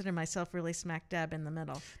 I consider myself really smack dab in the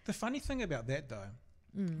middle. The funny thing about that, though,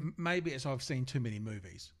 maybe it's I've seen too many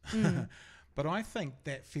movies, but I think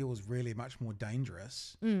that feels really much more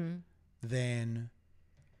dangerous than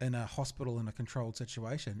in a hospital in a controlled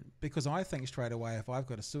situation, because I think straight away, if I've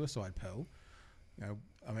got a suicide pill,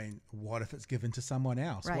 I mean, what if it's given to someone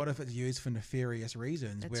else? Right. What if it's used for nefarious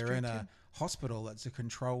reasons? Where in a hospital, it's a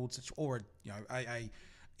controlled or a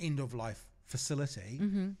end of life facility.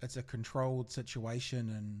 It's a controlled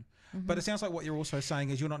situation, and but it sounds like what you're also saying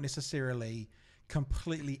is you're not necessarily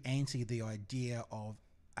completely anti the idea of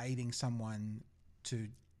aiding someone to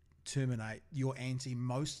terminate. You're anti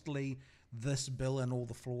mostly this bill and all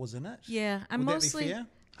the flaws in it. Yeah, I'm mostly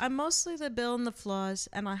the bill and the flaws,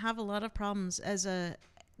 and I have a lot of problems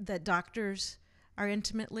that doctors are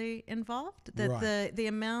intimately involved. That the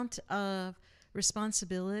amount of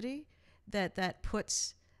responsibility that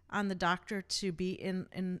puts on the doctor to be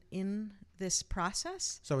in this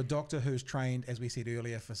process. So a doctor who's trained, as we said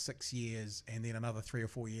earlier, for 6 years and then another 3 or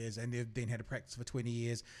 4 years, and they've then had a practice for 20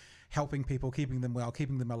 years, helping people, keeping them well,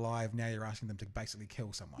 keeping them alive. Now you're asking them to basically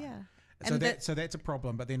kill someone. Yeah. So that's a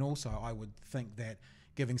problem. But then also I would think that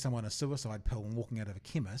giving someone a suicide pill and walking out of a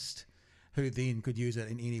chemist who then could use it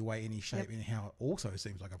in any way, any shape, anyhow, it also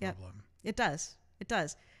seems like a problem. It does.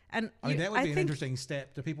 And I mean, that would be an interesting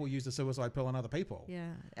step. Do people use the suicide pill on other people?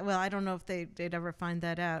 Yeah. Well, I don't know if they'd ever find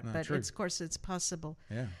that out, but of course it's possible.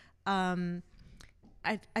 Yeah.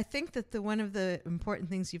 I think that one of the important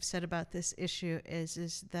things you've said about this issue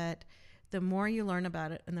is that the more you learn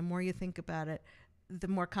about it and the more you think about it, the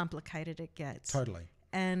more complicated it gets. Totally.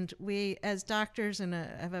 And we, as doctors, and I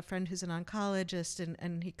have a friend who's an oncologist,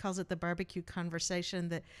 and he calls it the barbecue conversation,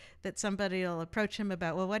 that somebody will approach him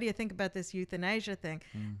about, well, what do you think about this euthanasia thing?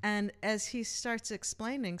 And as he starts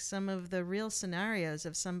explaining some of the real scenarios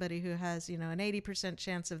of somebody who has, an 80%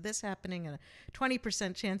 chance of this happening and a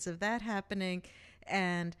 20% chance of that happening,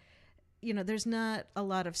 and, there's not a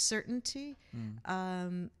lot of certainty,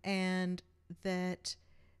 and that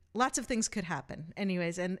lots of things could happen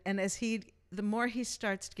anyways. And as the more he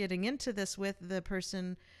starts getting into this with the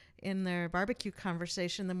person in their barbecue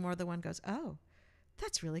conversation, the more the one goes, oh,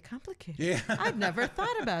 that's really complicated. Yeah. I'd never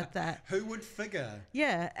thought about that. Who would figure?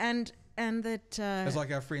 Yeah. And that... it's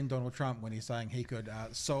like our friend Donald Trump when he's saying he could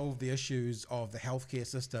solve the issues of the healthcare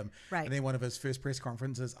system. Right. And then one of his first press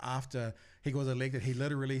conferences after he was elected, he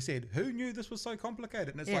literally said, who knew this was so complicated?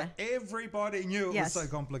 And it's like everybody knew it was so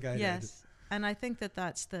complicated. Yes. And I think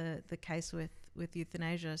that's the case with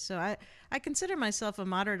euthanasia. So I consider myself a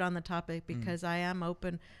moderate on the topic because I am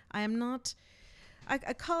open. I am not,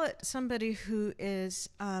 I call it somebody who is,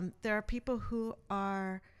 there are people who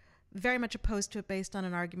are very much opposed to it based on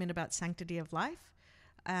an argument about sanctity of life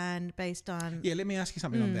and based on... Yeah, let me ask you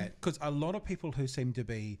something on that, because a lot of people who seem to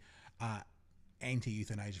be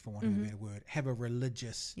anti-euthanasia, for want of a better word, have a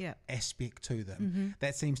religious aspect to them.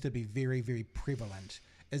 That seems to be very, very prevalent.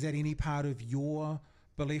 Is that any part of your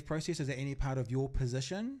belief process? Is that any part of your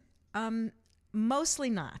position? Mostly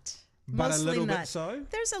not. But mostly a little not. bit so?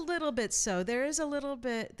 There's a little bit so. There is a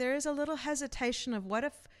little hesitation of what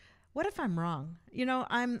if I'm wrong?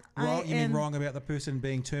 I'm wrong. You mean wrong about the person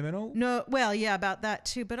being terminal? No, well, yeah, about that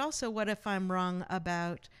too. But also, what if I'm wrong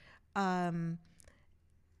about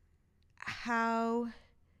how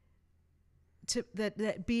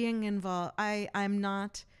that being involved? I'm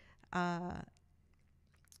not.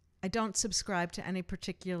 I don't subscribe to any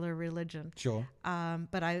particular religion. Sure.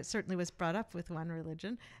 But I certainly was brought up with one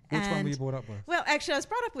religion. Which one were you brought up with? Well, actually, I was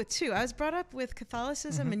brought up with two. I was brought up with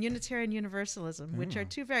Catholicism and Unitarian Universalism, which are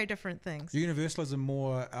two very different things. Universalism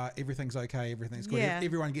more, everything's okay, everything's good. Yeah,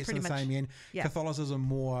 everyone gets to the same end. Yeah. Catholicism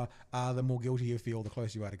more, the more guilty you feel, the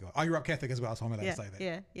closer you are to God. Oh, you're up Catholic as well, so I'm allowed to say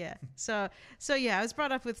that. Yeah. So yeah, I was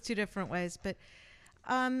brought up with two different ways, but...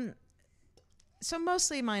 So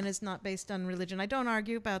mostly mine is not based on religion. I don't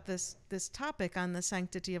argue about this topic on the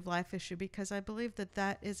sanctity of life issue because I believe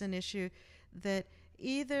that is an issue that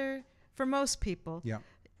either, for most people,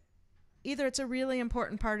 either it's a really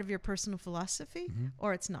important part of your personal philosophy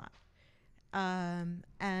or it's not.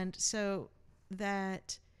 And so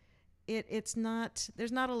that it's not,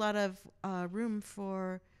 there's not a lot of room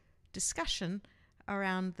for discussion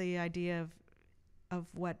around the idea of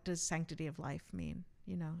what does sanctity of life mean,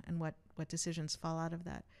 and what decisions fall out of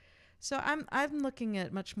that. So I'm looking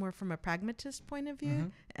at much more from a pragmatist point of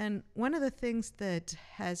view. And one of the things that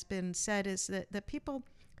has been said is that people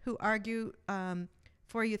who argue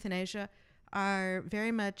for euthanasia are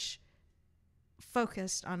very much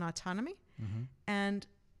focused on autonomy, and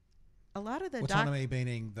a lot of the autonomy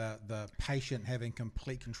meaning the patient having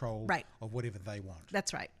complete control of whatever they want.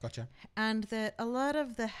 That's right. Gotcha. And that a lot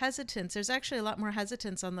of the hesitance, there's actually a lot more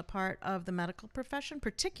hesitance on the part of the medical profession,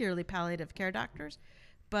 particularly palliative care doctors.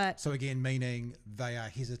 But so again, meaning they are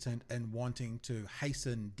hesitant in wanting to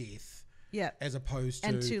hasten death, as opposed to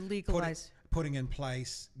and to legalize putting in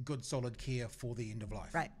place good solid care for the end of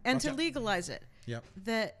life. Right. And to legalize it. Yep.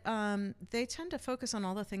 That they tend to focus on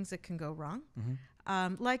all the things that can go wrong.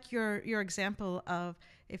 Like your example of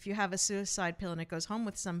if you have a suicide pill and it goes home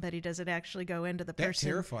with somebody, does it actually go into the person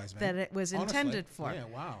terrifies me. that it was intended for? Yeah,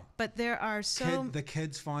 wow. But there are the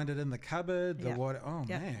kids find it in the cupboard.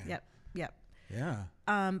 Man. Yep. Yeah.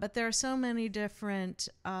 But there are so many different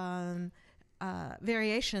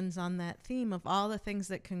variations on that theme of all the things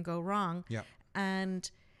that can go wrong. Yep. And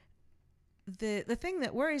the thing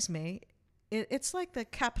that worries me, it's like the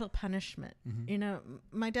capital punishment. You know,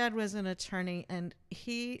 my dad was an attorney, and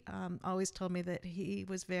he always told me that he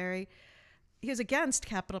was against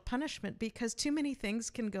capital punishment because too many things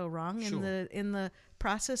can go wrong in the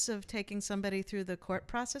process of taking somebody through the court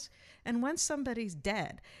process. And once somebody's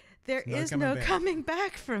dead, there is no coming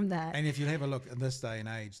back from that. And if you have a look in this day and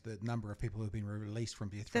age, the number of people who've been released from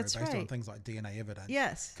death row based on things like DNA evidence.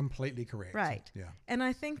 Yes. Completely correct. Right. Yeah. And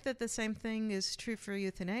I think that the same thing is true for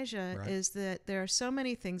euthanasia, is that there are so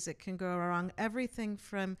many things that can go wrong. Everything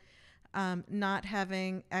from not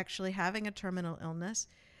having a terminal illness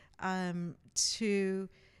to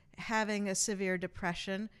having a severe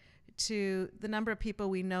depression, to the number of people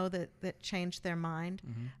we know that change their mind.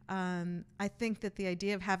 I think that the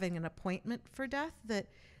idea of having an appointment for death, that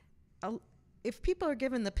if people are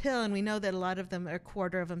given the pill, and we know that a lot of them, a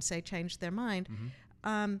quarter of them say change their mind,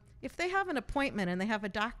 if they have an appointment and they have a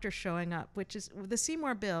doctor showing up, which is the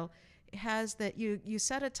Seymour bill has that you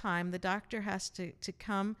set a time, the doctor has to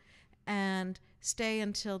come and stay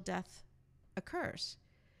until death occurs.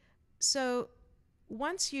 So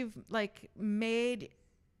once you've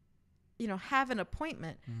have an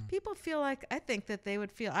appointment, people feel like,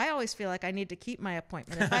 I always feel like I need to keep my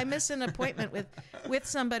appointment. If I miss an appointment with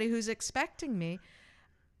somebody who's expecting me,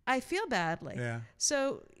 I feel badly. Yeah.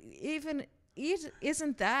 So isn't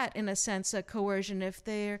that in a sense a coercion if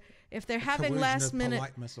they're having last minute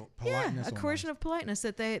politeness, a coercion of politeness,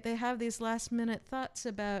 that they have these last minute thoughts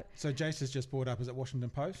about. So Jace has just brought up, is it Washington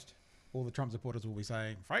Post? All the Trump supporters will be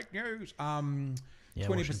saying fake news.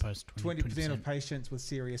 20% of patients with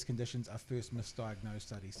serious conditions are first misdiagnosed,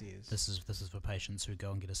 study says. This is for patients who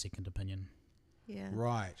go and get a second opinion. Yeah.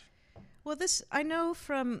 Right. Well, this I know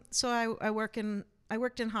from. So I worked in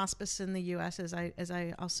hospice in the U.S. as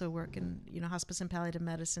I also work in hospice and palliative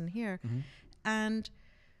medicine here, and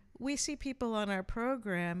we see people on our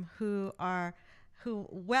program who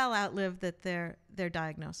well outlived their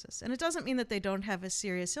diagnosis. And it doesn't mean that they don't have a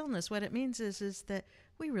serious illness. What it means is that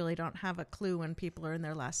we really don't have a clue when people are in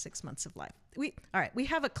their last 6 months of life. We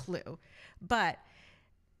have a clue, but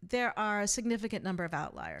there are a significant number of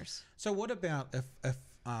outliers. So what about if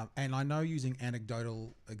and I know using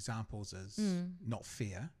anecdotal examples is not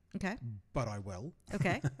fair. Okay. But I will.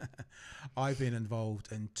 Okay. I've been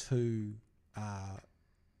involved in 2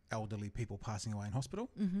 elderly people passing away in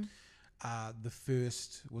hospital. The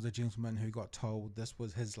first was a gentleman who got told this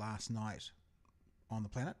was his last night on the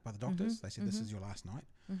planet by the doctors. They said, this is your last night.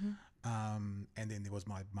 And then there was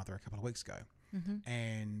my mother a couple of weeks ago.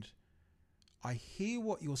 And I hear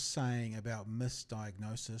what you're saying about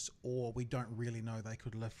misdiagnosis, or we don't really know they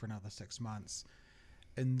could live for another 6 months.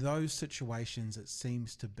 In those situations, it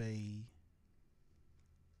seems to be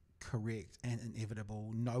correct and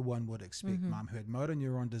inevitable. No one would expect mum who had motor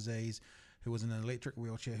neuron disease, who was in an electric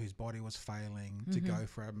wheelchair, whose body was failing, to go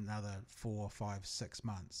for another 4, 5, 6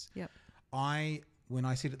 months. Yep. When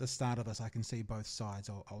I said at the start of this, I can see both sides.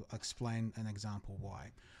 I'll explain an example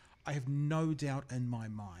why. I have no doubt in my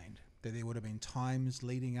mind that there would have been times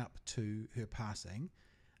leading up to her passing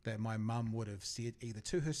that my mum would have said either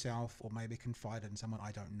to herself or maybe confided in someone,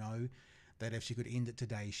 I don't know, that if she could end it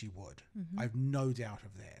today, she would. I have no doubt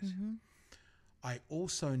of that. I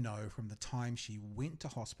also know from the time she went to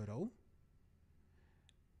hospital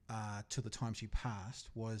to the time she passed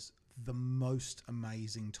was the most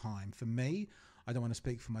amazing time. For me, I don't want to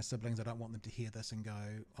speak for my siblings. I don't want them to hear this and go,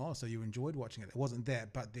 oh, so you enjoyed watching it. It wasn't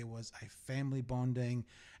that, but there was a family bonding,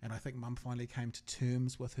 and I think mum finally came to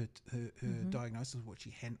terms with her diagnosis, which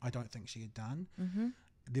I don't think she had done.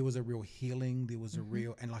 There was a real healing. There was a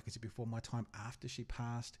real, and like I said before, my time after she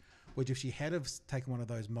passed, which if she had have taken one of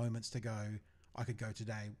those moments to go, I could go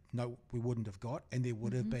today, no, we wouldn't have got, and there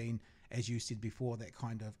would have been as you said before, that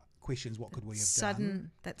kind of questions what could we have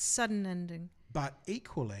done. That sudden ending. But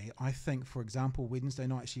equally, I think, for example, Wednesday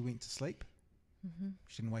night she went to sleep.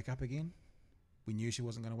 She didn't wake up again. We knew she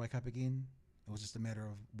wasn't going to wake up again. It was just a matter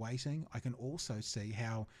of waiting. I can also see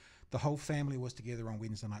how the whole family was together on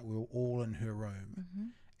Wednesday night. We were all in her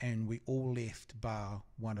room, and we all left bar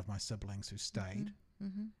one of my siblings who stayed.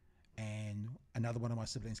 And another one of my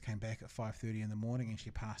siblings came back at 5:30 in the morning, and she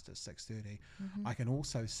passed at 6:30. I can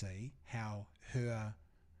also see how her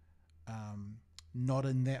not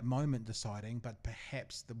in that moment deciding, but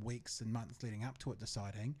perhaps the weeks and months leading up to it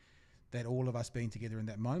deciding that all of us being together in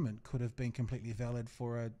that moment could have been completely valid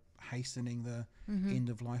for hastening the end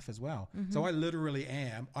of life as well. So I literally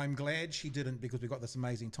I'm glad she didn't, because we got this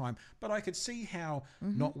amazing time, but I could see how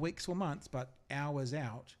not weeks or months, but hours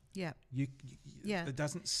out, it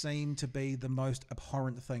doesn't seem to be the most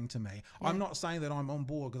abhorrent thing to me. I'm not saying that I'm on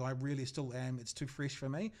board, because I really still am. It's too fresh for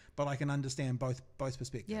me, but I can understand both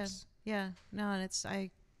perspectives. No, and it's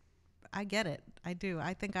I get it. I do.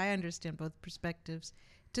 I think I understand both perspectives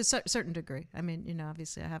to a certain degree. I mean,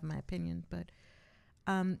 obviously I have my opinion, but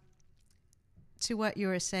to what you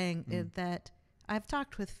were saying is that I've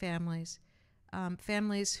talked with families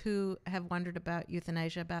who have wondered about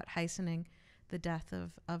euthanasia, about hastening the death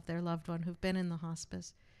of their loved one who've been in the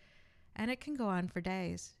hospice. And it can go on for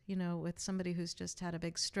days, with somebody who's just had a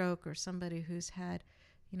big stroke, or somebody who's had,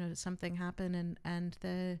 something happen, and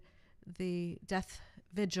the death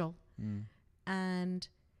vigil. And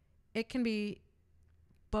it can be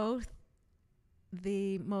both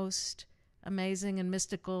the most amazing and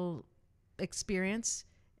mystical experience,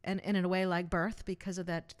 and in a way like birth, because of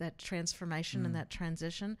that transformation and that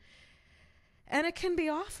transition. And it can be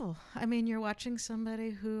awful. I mean, you're watching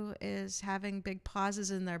somebody who is having big pauses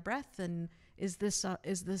in their breath, and is this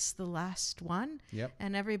the last one? Yep.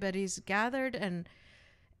 And everybody's gathered, and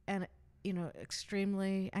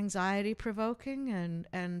extremely anxiety provoking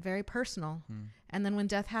and very personal. And then when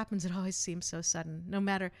death happens, it always seems so sudden. No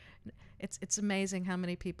matter, it's amazing how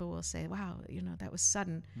many people will say, "Wow, that was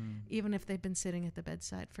sudden," even if they've been sitting at the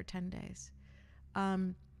bedside for 10 days.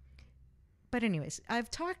 But anyways,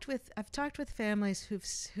 I've talked with families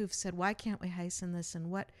who've said, "Why can't we hasten this?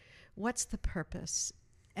 And what's the purpose?"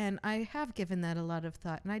 And I have given that a lot of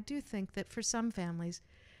thought. And I do think that for some families,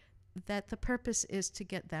 that the purpose is to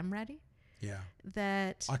get them ready. Yeah.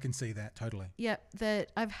 That I can see that totally. Yeah.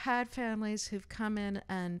 That I've had families who've come in,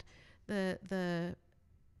 and the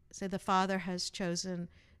father has chosen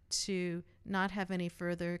to not have any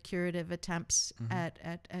further curative attempts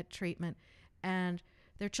at treatment, and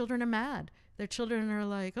their children are mad. Their children are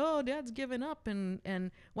like, "Oh, Dad's given up,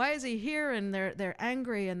 and why is he here?" And they're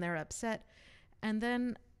angry and they're upset. And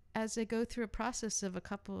then as they go through a process of a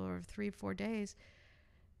couple or 3-4 days,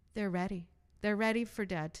 they're ready. They're ready for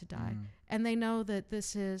Dad to die. And they know that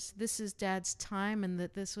this is Dad's time, and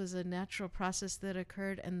that this was a natural process that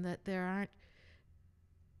occurred, and that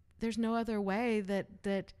there's no other way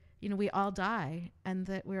that we all die, and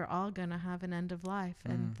that we're all going to have an end of life,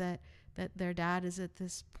 and that their dad is at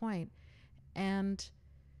this point. And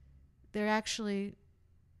they're actually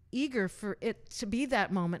eager for it to be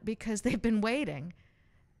that moment, because they've been waiting.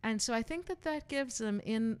 And so I think that gives them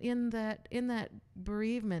in that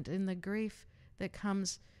bereavement, in the grief that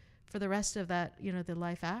comes for the rest of that, the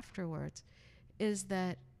life afterwards, is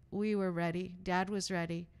that we were ready. Dad was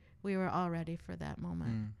ready. We were all ready for that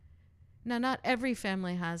moment. Now, not every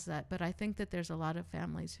family has that, but I think that there's a lot of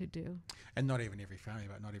families who do. And not even every family,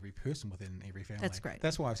 but not every person within every family. That's great.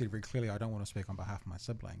 That's why I've said very clearly, I don't want to speak on behalf of my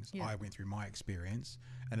siblings. Yeah. I went through my experience,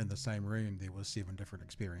 and in the same room there was 7 different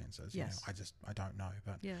experiences. Yes. I don't know,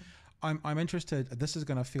 but yeah. I'm interested. This is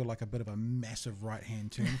going to feel like a bit of a massive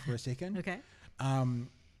right-hand turn for a second. Okay. And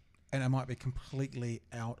it might be completely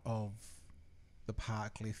out of the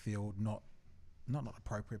park, left field, not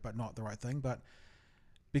appropriate, but not the right thing, but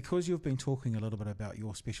because you've been talking a little bit about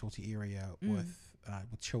your specialty area with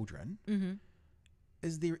children,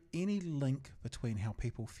 is there any link between how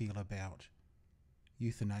people feel about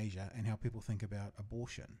euthanasia and how people think about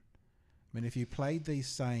abortion? I mean, if you played these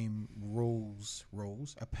same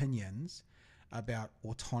opinions about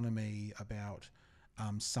autonomy, about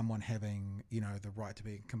someone having, the right to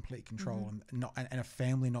be in complete control and a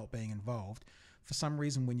family not being involved, for some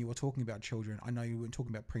reason when you were talking about children, I know you weren't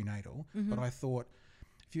talking about prenatal, but I thought,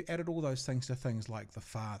 if you added all those things to things like the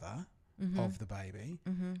father of the baby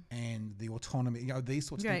and the autonomy, these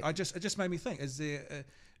sorts of things, it just made me think: is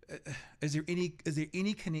there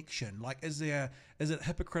any connection? Like, is it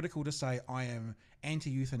hypocritical to say I am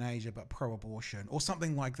anti-euthanasia but pro-abortion or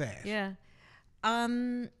something like that? Yeah.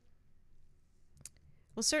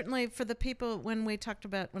 Well, certainly for the people, when I talked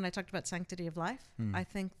about sanctity of life, I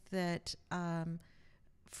think that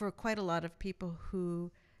for quite a lot of people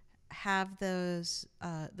who have those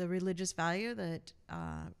the religious value that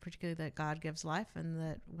particularly that God gives life, and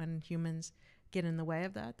that when humans get in the way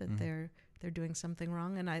of that they're doing something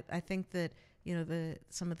wrong. And I think that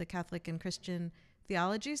some of the Catholic and Christian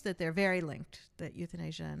theologies, that they're very linked, that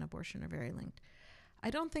euthanasia and abortion are very linked. I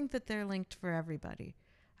don't think that they're linked for everybody.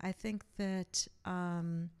 I think that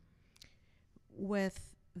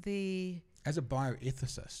with the... As a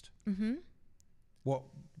bioethicist,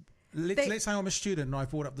 let's say I'm a student and I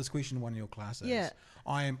brought up this question in one of your classes. Yeah.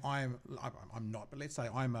 I'm not, but let's say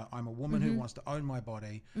I'm a woman who wants to own my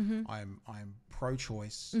body. I'm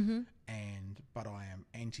pro-choice, but I am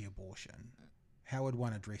anti-abortion. How would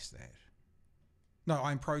one address that? No,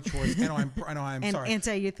 I'm pro-choice and I'm and sorry,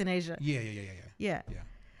 anti-euthanasia. Yeah.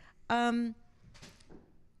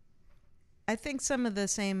 I think some of the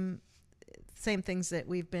same things that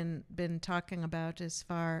we've been talking about as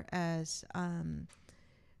far as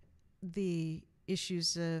the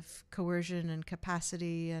issues of coercion and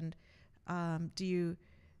capacity, and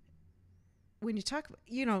when you talk,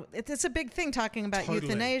 it's a big thing talking about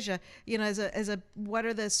euthanasia. As a what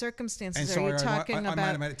are the circumstances? And sorry, are you talking about? I might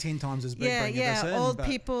have made it 10 times as big. Old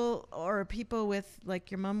people or people with,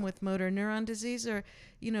 like your mom, with motor neuron disease, or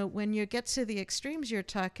when you get to the extremes, you're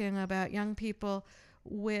talking about young people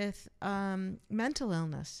with mental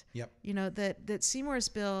illness. Yep. That Seymour's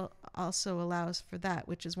bill also allows for that,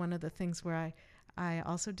 which is one of the things where I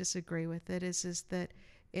also disagree with it. Is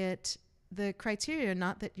that the criteria,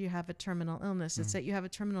 not that you have a terminal illness, it's that you have a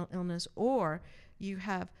terminal illness or you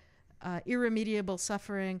have irremediable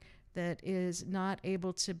suffering that is not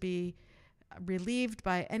able to be relieved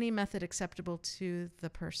by any method acceptable to the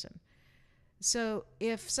person. So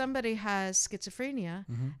if somebody has schizophrenia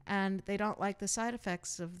and they don't like the side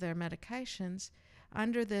effects of their medications,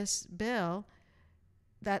 under this bill,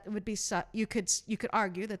 that would be you could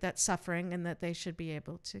argue that that's suffering and that they should be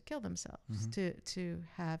able to kill themselves, to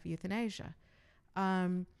have euthanasia.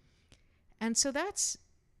 And so that's,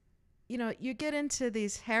 you get into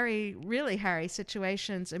these really hairy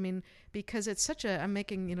situations. I mean, because it's I'm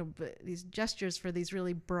making, these gestures for these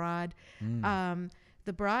really broad,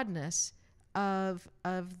 the broadness of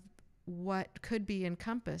what could be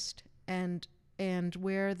encompassed and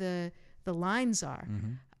where the lines are.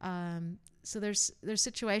 So there's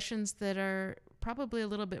situations that are probably a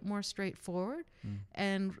little bit more straightforward,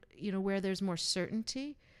 and where there's more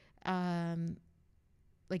certainty,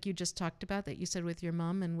 like you just talked about, that you said with your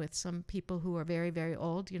mom and with some people who are very, very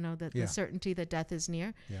old, that the certainty that death is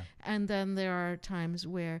near. And then there are times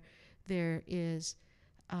where there is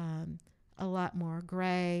a lot more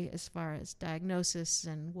gray as far as diagnosis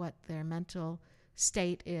and what their mental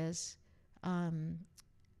state is.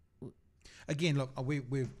 Again, look,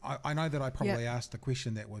 I know that I probably asked a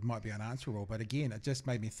question that might be unanswerable, but again, it just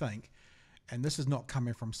made me think, and this is not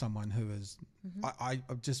coming from someone who is, I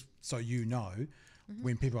just so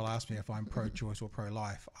when people ask me if I'm pro-choice or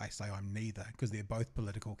pro-life, I say I'm neither, because they're both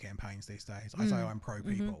political campaigns these days. I say I'm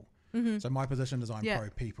pro-people. So my position is I'm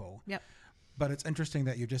pro-people. Yep. But it's interesting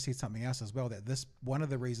that you just said something else as well, that one of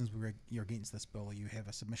the reasons you're against this bill, or you have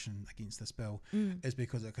a submission against this bill, is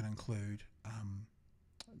because it can include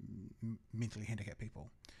mentally handicapped people.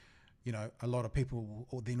 A lot of people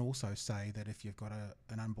will then also say that if you've got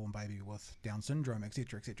an unborn baby with Down syndrome,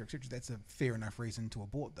 etc., that's a fair enough reason to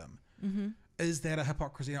abort them. Is that a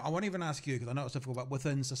hypocrisy? I won't even ask you, because I know it's difficult, but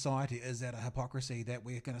within society, is that a hypocrisy that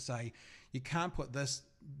we're going to say you can't put this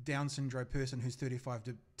Down syndrome person who's 35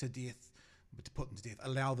 to death, to put them to death,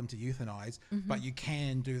 allow them to euthanize, but you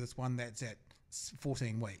can do this one that's at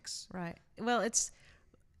 14 weeks? Right. Well, it's...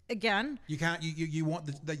 Again, you can't. You want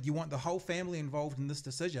the whole family involved in this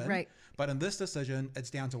decision, right? But in this decision, it's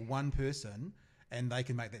down to one person, and they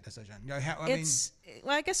can make that decision. Well,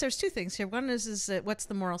 I guess there's two things here. One is that what's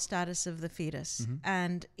the moral status of the fetus,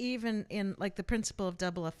 and even in like the principle of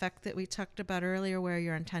double effect that we talked about earlier, where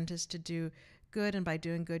your intent is to do good, and by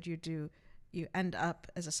doing good, you end up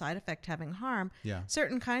as a side effect having harm. Yeah.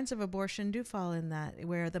 Certain kinds of abortion do fall in that,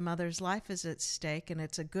 where the mother's life is at stake, and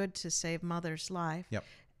it's a good to save mother's life. Yep.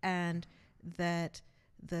 And that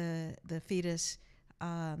the fetus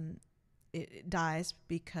it dies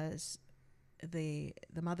because the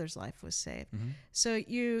mother's life was saved. So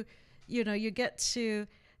you get to,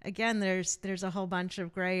 again, there's a whole bunch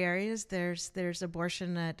of gray areas. There's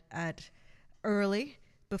abortion at early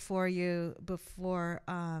before it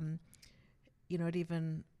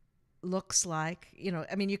even looks like,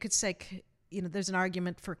 you could say, there's an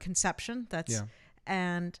argument for conception.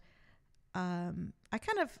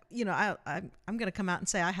 kind of, I'm going to come out and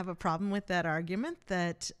say I have a problem with that argument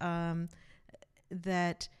that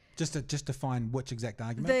Just to define which exact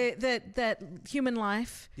argument? That human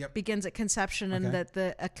life begins at conception, and that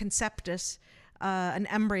a conceptus, an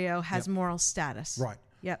embryo, has moral status. Right.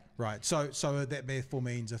 Yep. Right. So that therefore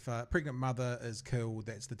means if a pregnant mother is killed,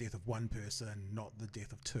 that's the death of one person, not the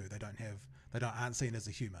death of two. They aren't seen as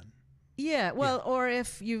a human. Yeah, well, or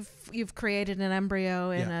if you've created an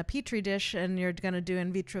embryo in a petri dish and you're going to do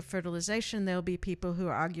in vitro fertilization, there'll be people who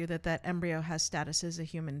argue that embryo has status as a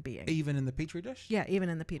human being. Even in the petri dish? Yeah, even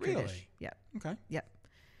in the petri dish. Yeah. Okay. Yep.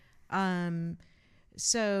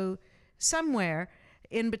 So somewhere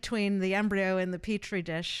in between the embryo in the petri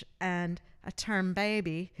dish and a term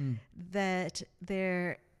baby, that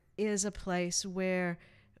there is a place where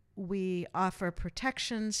we offer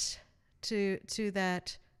protections to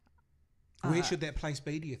that. Where should that place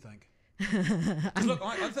be, do you think? Look,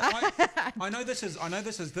 I know this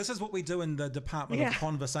is what we do in the Department of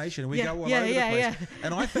Conversation. We go all over the place,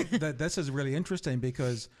 and I think that this is really interesting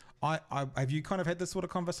because I have you kind of had this sort of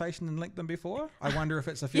conversation in LinkedIn before? I wonder if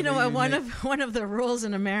it's a one of the rules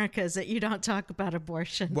in America is that you don't talk about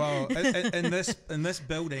abortion. Well, in this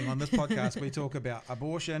building on this podcast, we talk about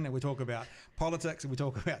abortion and we talk about politics and we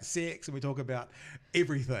talk about sex and we talk about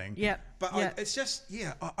everything. Yeah, but it's just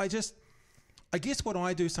I guess what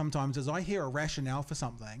I do sometimes is I hear a rationale for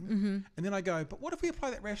something, and then I go, but what if we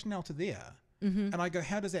apply that rationale to there? And I go,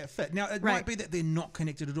 how does that fit? Now, it might be that they're not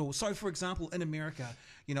connected at all. So, for example, in America,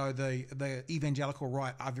 the evangelical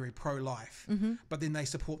right are very pro-life, but then they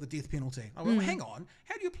support the death penalty. I go, well, hang on,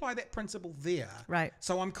 how do you apply that principle there? Right.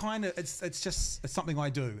 So I'm kind of, it's something I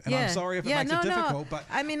do. And I'm sorry if it makes it difficult, but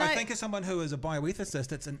I think as someone who is a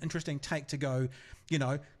bioethicist, it's an interesting take to go,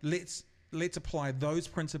 let's apply those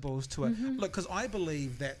principles to it. Look, because I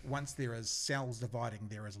believe that once there is cells dividing,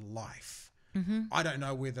 there is life. I don't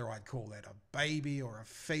know whether I'd call that a baby or a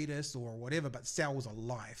fetus or whatever, but cells are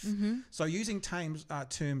life. So using terms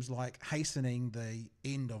like hastening the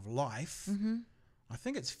end of life, I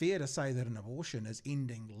think it's fair to say that an abortion is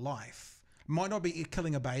ending life. It might not be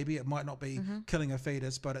killing a baby, it might not be killing a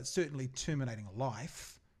fetus, but it's certainly terminating a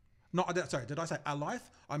life. Sorry, did I say a life?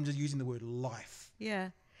 I'm just using the word life. Yeah.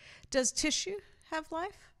 Does tissue have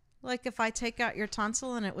life? Like if I take out your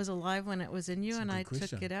tonsil and it was alive when it was in you and I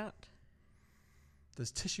took it out? Does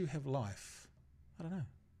tissue have life? I don't know.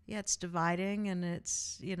 Yeah, it's dividing and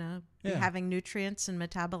it's, having nutrients and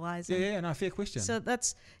metabolizing. Yeah, no, fair question. So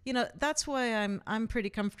that's why I'm pretty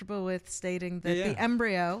comfortable with stating that the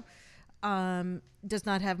embryo does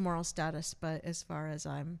not have moral status, but as far as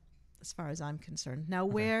I'm concerned. Now,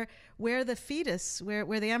 where the fetus,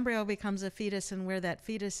 where the embryo becomes a fetus and where that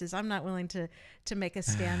fetus is, I'm not willing to make a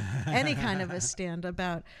stand, any kind of a stand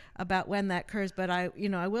about when that occurs. But I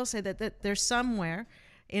will say that there's somewhere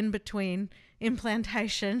in between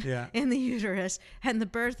implantation in the uterus and the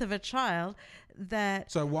birth of a child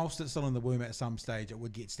that... So whilst it's still in the womb at some stage, it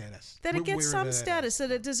would get status. That it gets some status,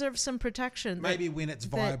 that it deserves some protection. Maybe when it's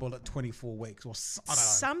viable at 24 weeks or I don't know.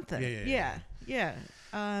 Something. Yeah.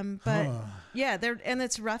 But and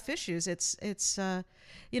it's rough issues. It's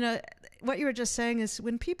what you were just saying is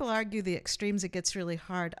when people argue the extremes, it gets really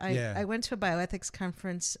hard. I went to a bioethics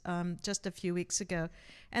conference just a few weeks ago,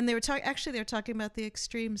 and they were talking about the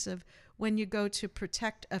extremes of when you go to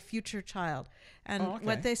protect a future child. And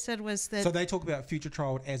what they said was that... So they talk about future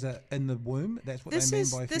child as in the womb? That's what they mean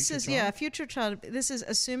by future child? Yeah, future child. This is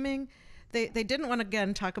assuming... They didn't want to,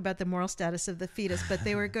 again, talk about the moral status of the fetus, but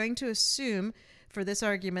they were going to assume, for this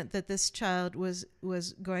argument, that this child was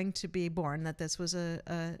going to be born, that this was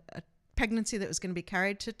a pregnancy that was going to be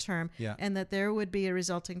carried to term, and that there would be a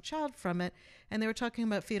resulting child from it. And they were talking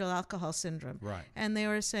about fetal alcohol syndrome. Right. And they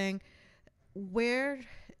were saying,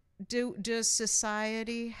 does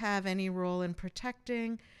society have any role in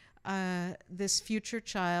protecting this future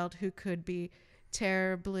child who could be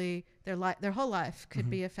terribly, their whole life could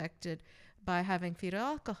be affected by having fetal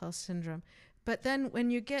alcohol syndrome? But then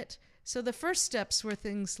when you get... So the first steps were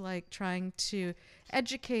things like trying to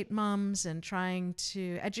educate moms and trying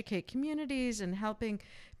to educate communities and helping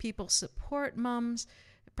people support moms,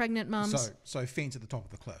 pregnant moms. So fence at the top of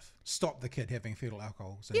the cliff. Stop the kid having fetal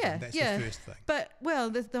alcohol syndrome. That's the first thing. But,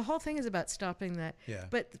 the whole thing is about stopping that. Yeah.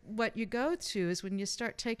 But what you go to is when you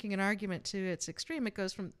start taking an argument to its extreme, it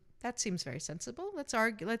goes from, that seems very sensible, let's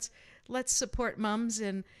argue, let's support moms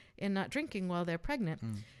in not drinking while they're pregnant,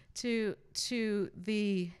 to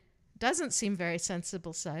the doesn't seem very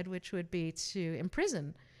sensible side, which would be to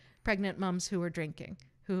imprison pregnant moms who are drinking,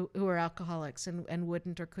 who are alcoholics and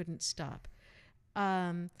wouldn't or couldn't stop.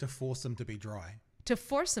 To force them to be dry.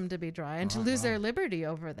 And to lose their liberty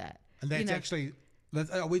over that. And that's actually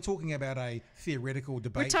Are we talking about a theoretical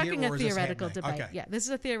debate? We're talking here, a theoretical debate. Okay. Yeah, this is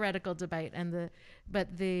a theoretical debate,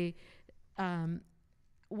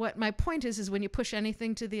 what my point is when you push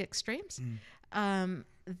anything to the extremes,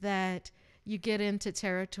 that you get into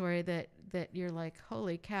territory that you're like,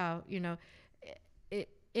 holy cow,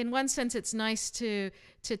 in one sense, it's nice to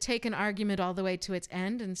take an argument all the way to its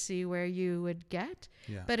end and see where you would get.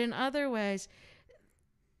 Yeah. But in other ways,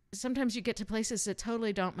 sometimes you get to places that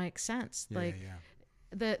totally don't make sense.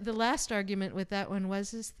 The last argument with that one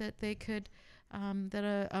is that they could,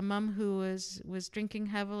 that a mom who was drinking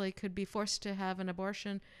heavily could be forced to have an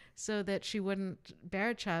abortion so that she wouldn't bear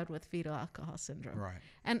a child with fetal alcohol syndrome. Right.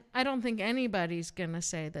 And I don't think anybody's going to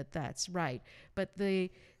say that that's right. But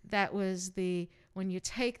when you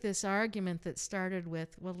take this argument that started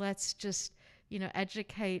with, well, let's just,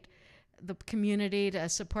 educate the community to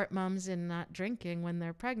support moms in not drinking when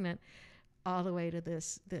they're pregnant, all the way to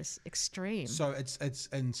this extreme. So it's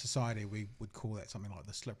in society we would call that something like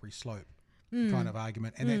the slippery slope kind of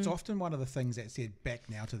argument, and that's often one of the things that's said back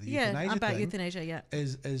now to the euthanasia about thing, euthanasia,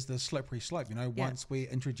 is the slippery slope. Once we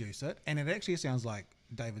introduce it, and it actually sounds like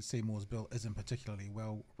David Seymour's bill isn't particularly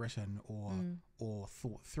well written or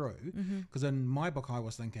thought through, because in my book I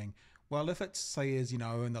was thinking, well, if it says,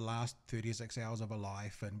 in the last 36 hours of a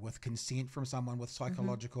life and with consent from someone with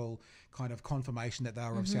psychological kind of confirmation that they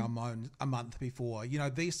were of sound a month before,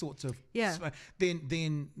 these sorts of,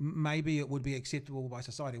 then maybe it would be acceptable by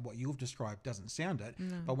society. What you've described doesn't sound it.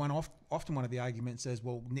 No. But often one of the arguments is,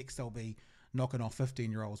 well, next they'll be knocking off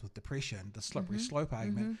 15-year-olds with depression, the slippery slope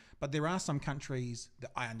argument. But there are some countries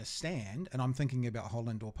that I understand, and I'm thinking about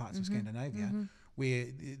Holland or parts of Scandinavia, where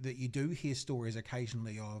that you do hear stories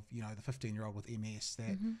occasionally of, the 15-year-old with MS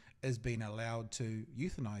that is being allowed to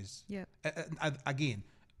euthanize. Yeah. Again,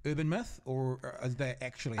 urban myth, or is that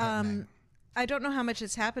actually happening? I don't know how much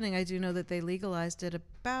it's happening. I do know that they legalized it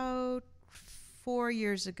about 4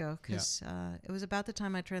 years ago, because it was about the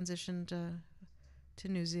time I transitioned to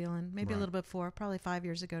New Zealand, maybe a little bit before, probably 5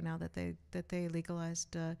 years ago now, that they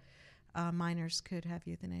legalized minors could have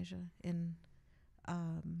euthanasia in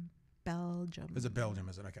Belgium. Is it Belgium?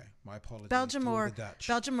 Is it? Okay. My apologies. Belgium or the Dutch.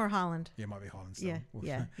 Belgium or Holland. Yeah, it might be Holland still.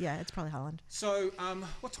 Yeah. It's probably Holland. So,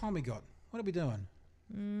 what time we got? What are we doing?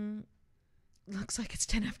 Looks like it's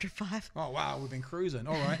 10 after 5. Oh wow, we've been cruising.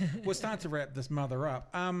 All right, we'll start to wrap this mother up.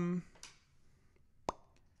 Are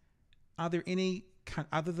there any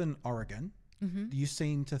other than Oregon? You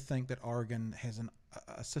seem to think that Oregon has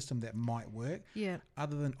a system that might work. Yeah.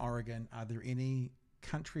 Other than Oregon, are there any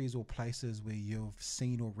countries or places where you've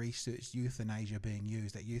seen or researched euthanasia being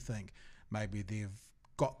used that you think maybe they've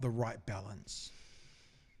got the right balance?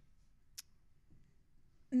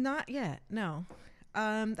 Not yet, no.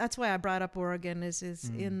 That's why I brought up Oregon is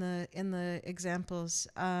in the examples.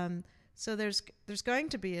 So there's going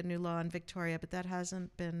to be a new law in Victoria, but that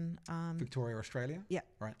hasn't been Victoria, Australia. Yeah,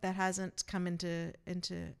 right. That hasn't come into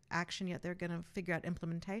action yet. They're going to figure out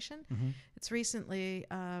implementation. It's recently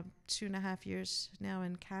 2.5 years now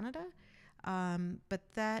in Canada, but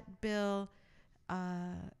that bill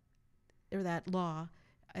or that law,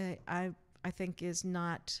 I think is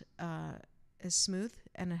not as smooth,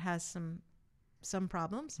 and it has some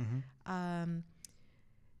problems.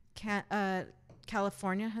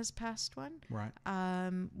 California has passed one, right?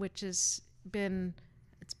 Which has been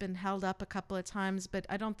held up a couple of times, but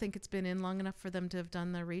I don't think it's been in long enough for them to have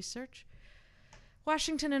done the research.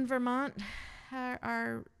 Washington and Vermont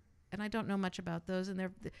are, and I don't know much about those. And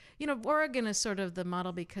they're, Oregon is sort of the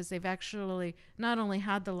model because they've actually not only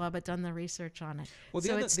had the law but done the research on it. Well,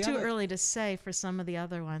 so it's too early to say for some of the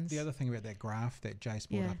other ones. The other thing about that graph that Jace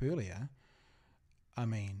brought up earlier. I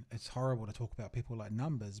mean, it's horrible to talk about people like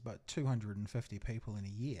numbers, but 250 people in a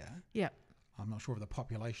year. Yeah. I'm not sure of the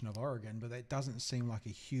population of Oregon, but that doesn't seem like a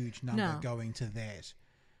huge number going to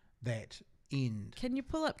that end. Can you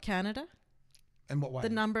pull up Canada? In what way? The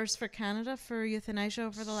numbers for Canada for euthanasia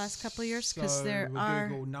over the last couple of years, because there are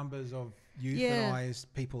Google numbers of euthanized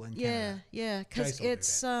people in Canada. Yeah, because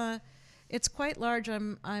it's quite large.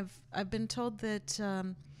 I've been told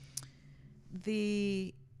that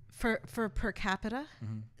For per capita,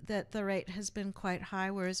 that the rate has been quite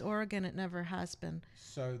high, whereas Oregon, it never has been.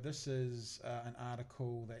 So this is an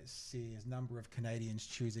article that says number of Canadians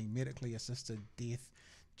choosing medically assisted death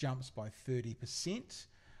jumps by 30%.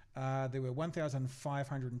 There were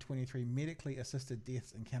 1,523 medically assisted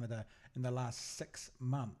deaths in Canada in the last 6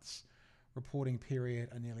 months. Reporting period,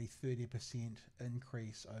 a nearly 30%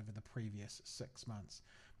 increase over the previous 6 months.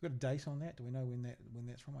 We've got a date on that. Do we know when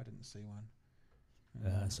that's from? I didn't see one.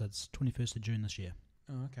 So it's 21st of June this year.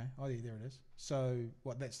 Oh, okay. Oh, yeah, there it is. So,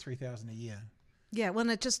 that's 3,000 a year. Yeah, well,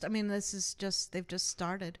 this is just, they've just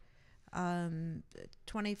started.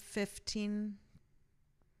 2015,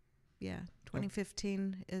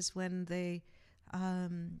 2015 is when they...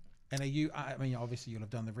 and are you, obviously you'll have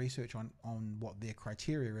done the research on what their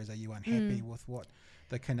criteria is. Are you unhappy with what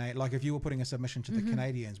the Canadian, like if you were putting a submission to the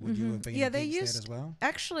Canadians, would you have been against that as well?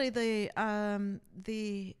 Actually,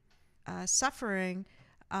 the suffering,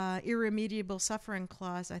 irremediable suffering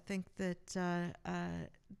clause, I think that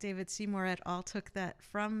David Seymour et al. Took that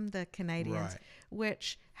from the Canadians,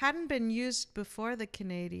 which hadn't been used before the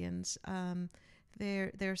Canadians.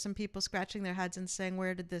 There are some people scratching their heads and saying,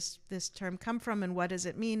 where did this term come from, and what does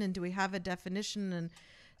it mean, and do we have a definition? And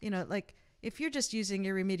if you're just using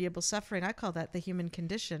irremediable suffering, I call that the human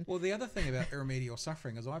condition. Well, the other thing about irremediable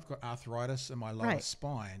suffering is I've got arthritis in my lower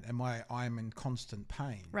spine, and I'm in constant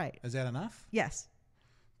pain. Right. Is that enough? Yes.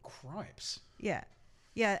 Cripes. Yeah.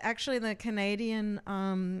 Yeah, actually, the Canadian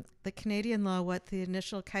law, what the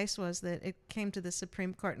initial case was, that it came to the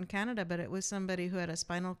Supreme Court in Canada, but it was somebody who had a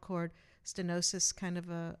spinal cord stenosis, kind of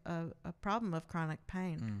a problem of chronic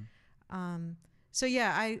pain. So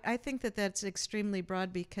yeah, I think that that's extremely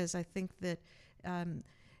broad, because I think that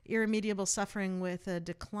irremediable suffering with a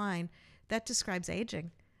decline, that describes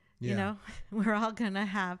aging. Yeah. We're all gonna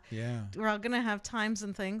have times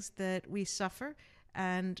and things that we suffer,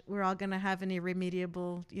 and we're all going to have an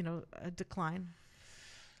irremediable, a decline.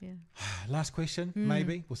 Yeah. Last question,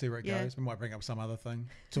 maybe. We'll see where it goes. We might bring up some other thing.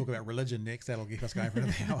 Talk about religion next. That'll get us going for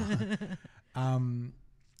another hour.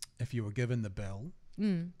 If you were given the bill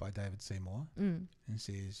by David Seymour and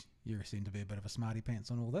says, you seem to be a bit of a smarty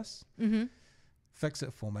pants on all this, fix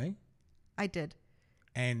it for me. I did.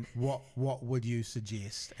 And what would you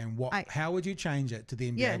suggest, and how would you change it to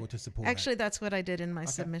then be able to support Actually, that's what I did in my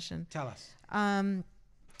submission. Tell us.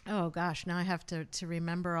 Oh gosh, now I have to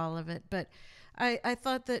remember all of it. But I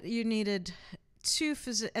thought that you needed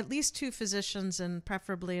at least two physicians, and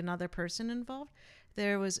preferably another person involved.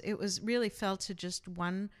 It was really fell to just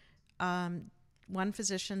one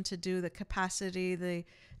physician to do the capacity, the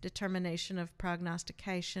determination of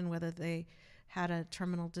prognostication, whether they had a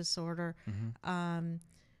terminal disorder,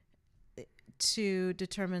 to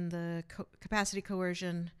determine the capacity,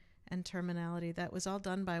 coercion, and terminality. That was all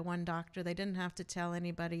done by one doctor. They didn't have to tell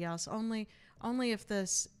anybody else. Only if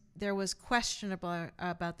there was question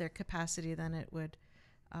about their capacity, then it would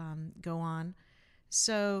go on.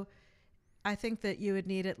 So I think that you would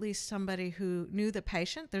need at least somebody who knew the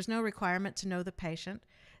patient. There's no requirement to know the patient.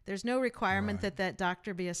 There's no requirement that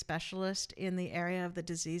doctor be a specialist in the area of the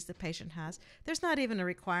disease the patient has. There's not even a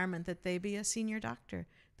requirement that they be a senior doctor.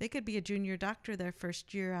 They could be a junior doctor their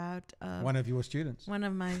first year out. One of your students. One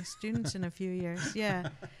of my students in a few years, yeah.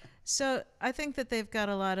 So I think that they've got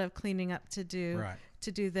a lot of cleaning up to do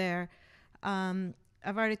there.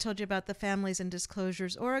 I've already told you about the families and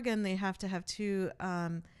disclosures. Oregon, they have to have two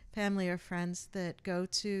family or friends that go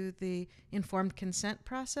to the informed consent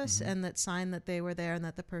process and that sign that they were there and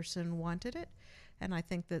that the person wanted it. And I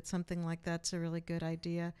think that something like that's a really good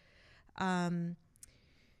idea.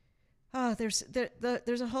 There's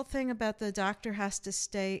a whole thing about the doctor has to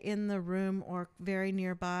stay in the room or very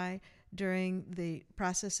nearby during the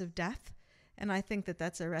process of death. And I think that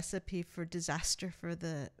that's a recipe for disaster for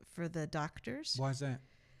the doctors. Why is that?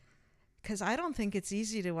 Because I don't think it's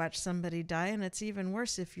easy to watch somebody die, and it's even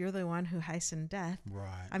worse if you're the one who hastened death.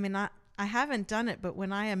 Right. I mean, I haven't done it, but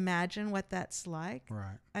when I imagine what that's like,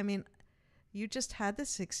 I mean, you just had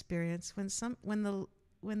this experience when the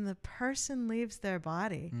person leaves their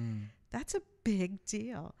body. That's a big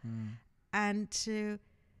deal. And to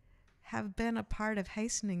have been a part of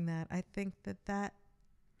hastening that, I think that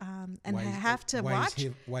and have to watch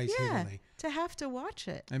heavily. To have to watch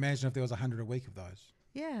it. Imagine if there was 100 a week of those.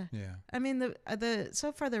 Yeah. I mean, the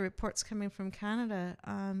so far the reports coming from Canada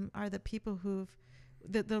are the people who've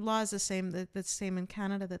the law is the same. The same in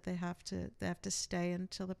Canada, that they have to stay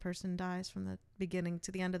until the person dies from the beginning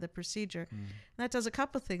to the end of the procedure. And that does a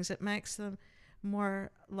couple of things. It makes them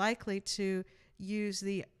more likely to use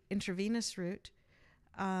the intravenous route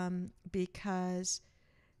because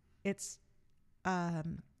it's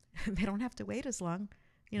they don't have to wait as long.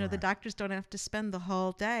 The doctors don't have to spend the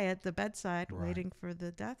whole day at the bedside waiting for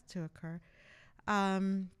the death to occur.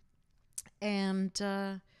 And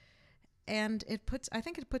it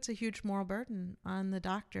puts a huge moral burden on the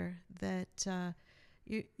doctor that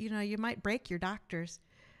you might break your doctors.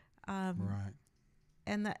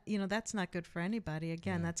 And that that's not good for anybody.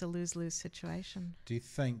 Again, that's a lose-lose situation. Do you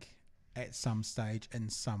think at some stage, in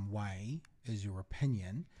some way, is your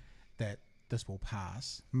opinion that this will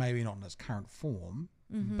pass, maybe not in its current form,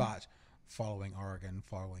 but following Oregon,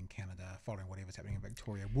 following Canada, following whatever's happening in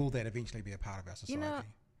Victoria? Will that eventually be a part of our society? You know,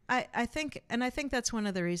 I think that's one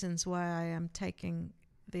of the reasons why I am taking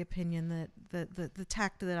the opinion that the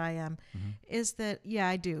tact that I am is that, yeah,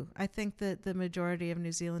 I do. I think that the majority of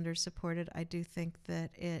New Zealanders support it. I do think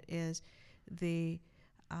that it is that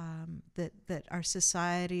our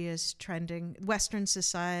society is trending, Western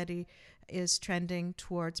society is trending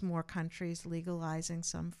towards more countries legalizing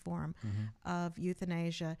some form of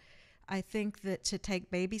euthanasia. I think that to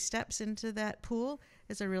take baby steps into that pool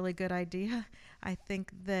is a really good idea. I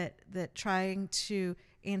think that trying to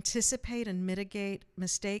anticipate and mitigate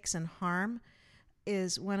mistakes and harm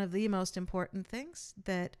is one of the most important things.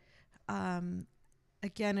 That,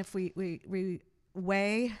 again, if we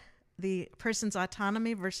weigh the person's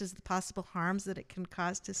autonomy versus the possible harms that it can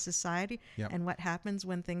cause to society and what happens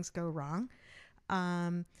when things go wrong,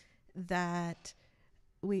 that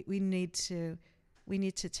we need to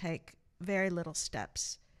take very little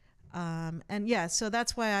steps. And yeah, so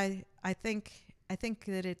that's why I think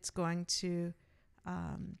that it's going to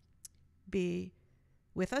be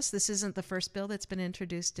with us. This isn't the first bill that's been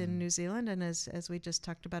introduced in New Zealand, and as we just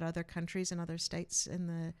talked about, other countries and other states in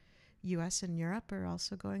the U.S. and Europe are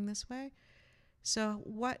also going this way. So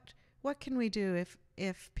what can we do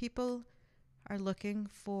if people are looking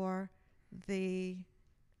for the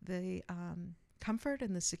comfort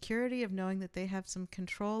and the security of knowing that they have some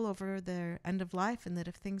control over their end of life, and that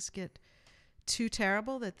if things get too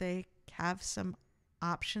terrible, that they have some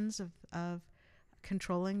options of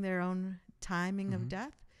controlling their own timing of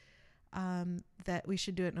death, that we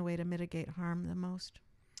should do it in a way to mitigate harm the most.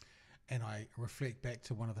 And I reflect back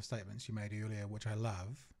to one of the statements you made earlier, which I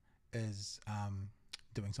love, is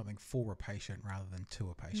doing something for a patient rather than to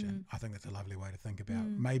a patient. I think that's a lovely way to think about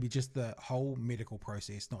maybe just the whole medical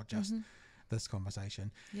process, not just this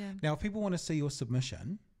conversation. Yeah. Now, if people want to see your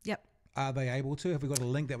submission, are they able to? Have we got a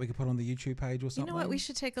link that we could put on the YouTube page or something? You know what? We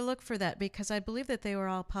should take a look for that, because I believe that they were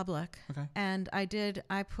all public. Okay. And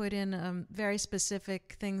I put in very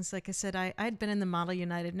specific things. Like I said, I'd been in the Model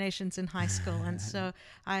United Nations in high school, and so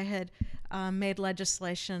I had made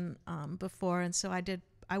legislation before, and so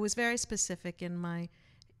I was very specific in my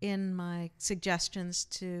suggestions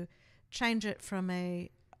to change it from a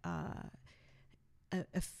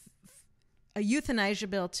euthanasia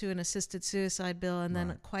bill to an assisted suicide bill, and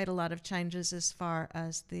then quite a lot of changes as far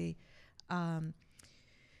as the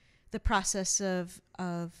process of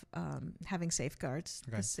having safeguards.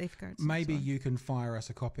 Okay. The safeguards. Maybe you can fire us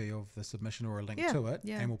a copy of the submission or a link to it,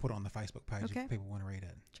 and we'll put it on the Facebook page if people want to read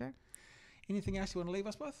it. Sure. Anything else you want to leave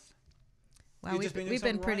us with? Well, we've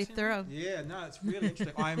been pretty thorough. Yeah, no, it's really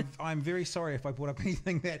interesting. I'm very sorry if I brought up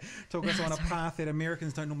anything that took us on a path that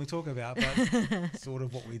Americans don't normally talk about, but sort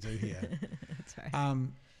of what we do here. That's right.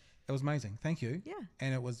 It was amazing. Thank you. Yeah.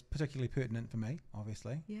 And it was particularly pertinent for me,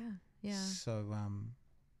 obviously. Yeah, yeah. So,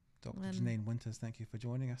 Dr. Janine Winters, thank you for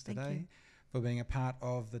joining us today, for being a part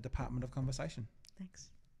of the Department of Conversation. Thanks.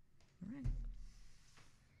 All right.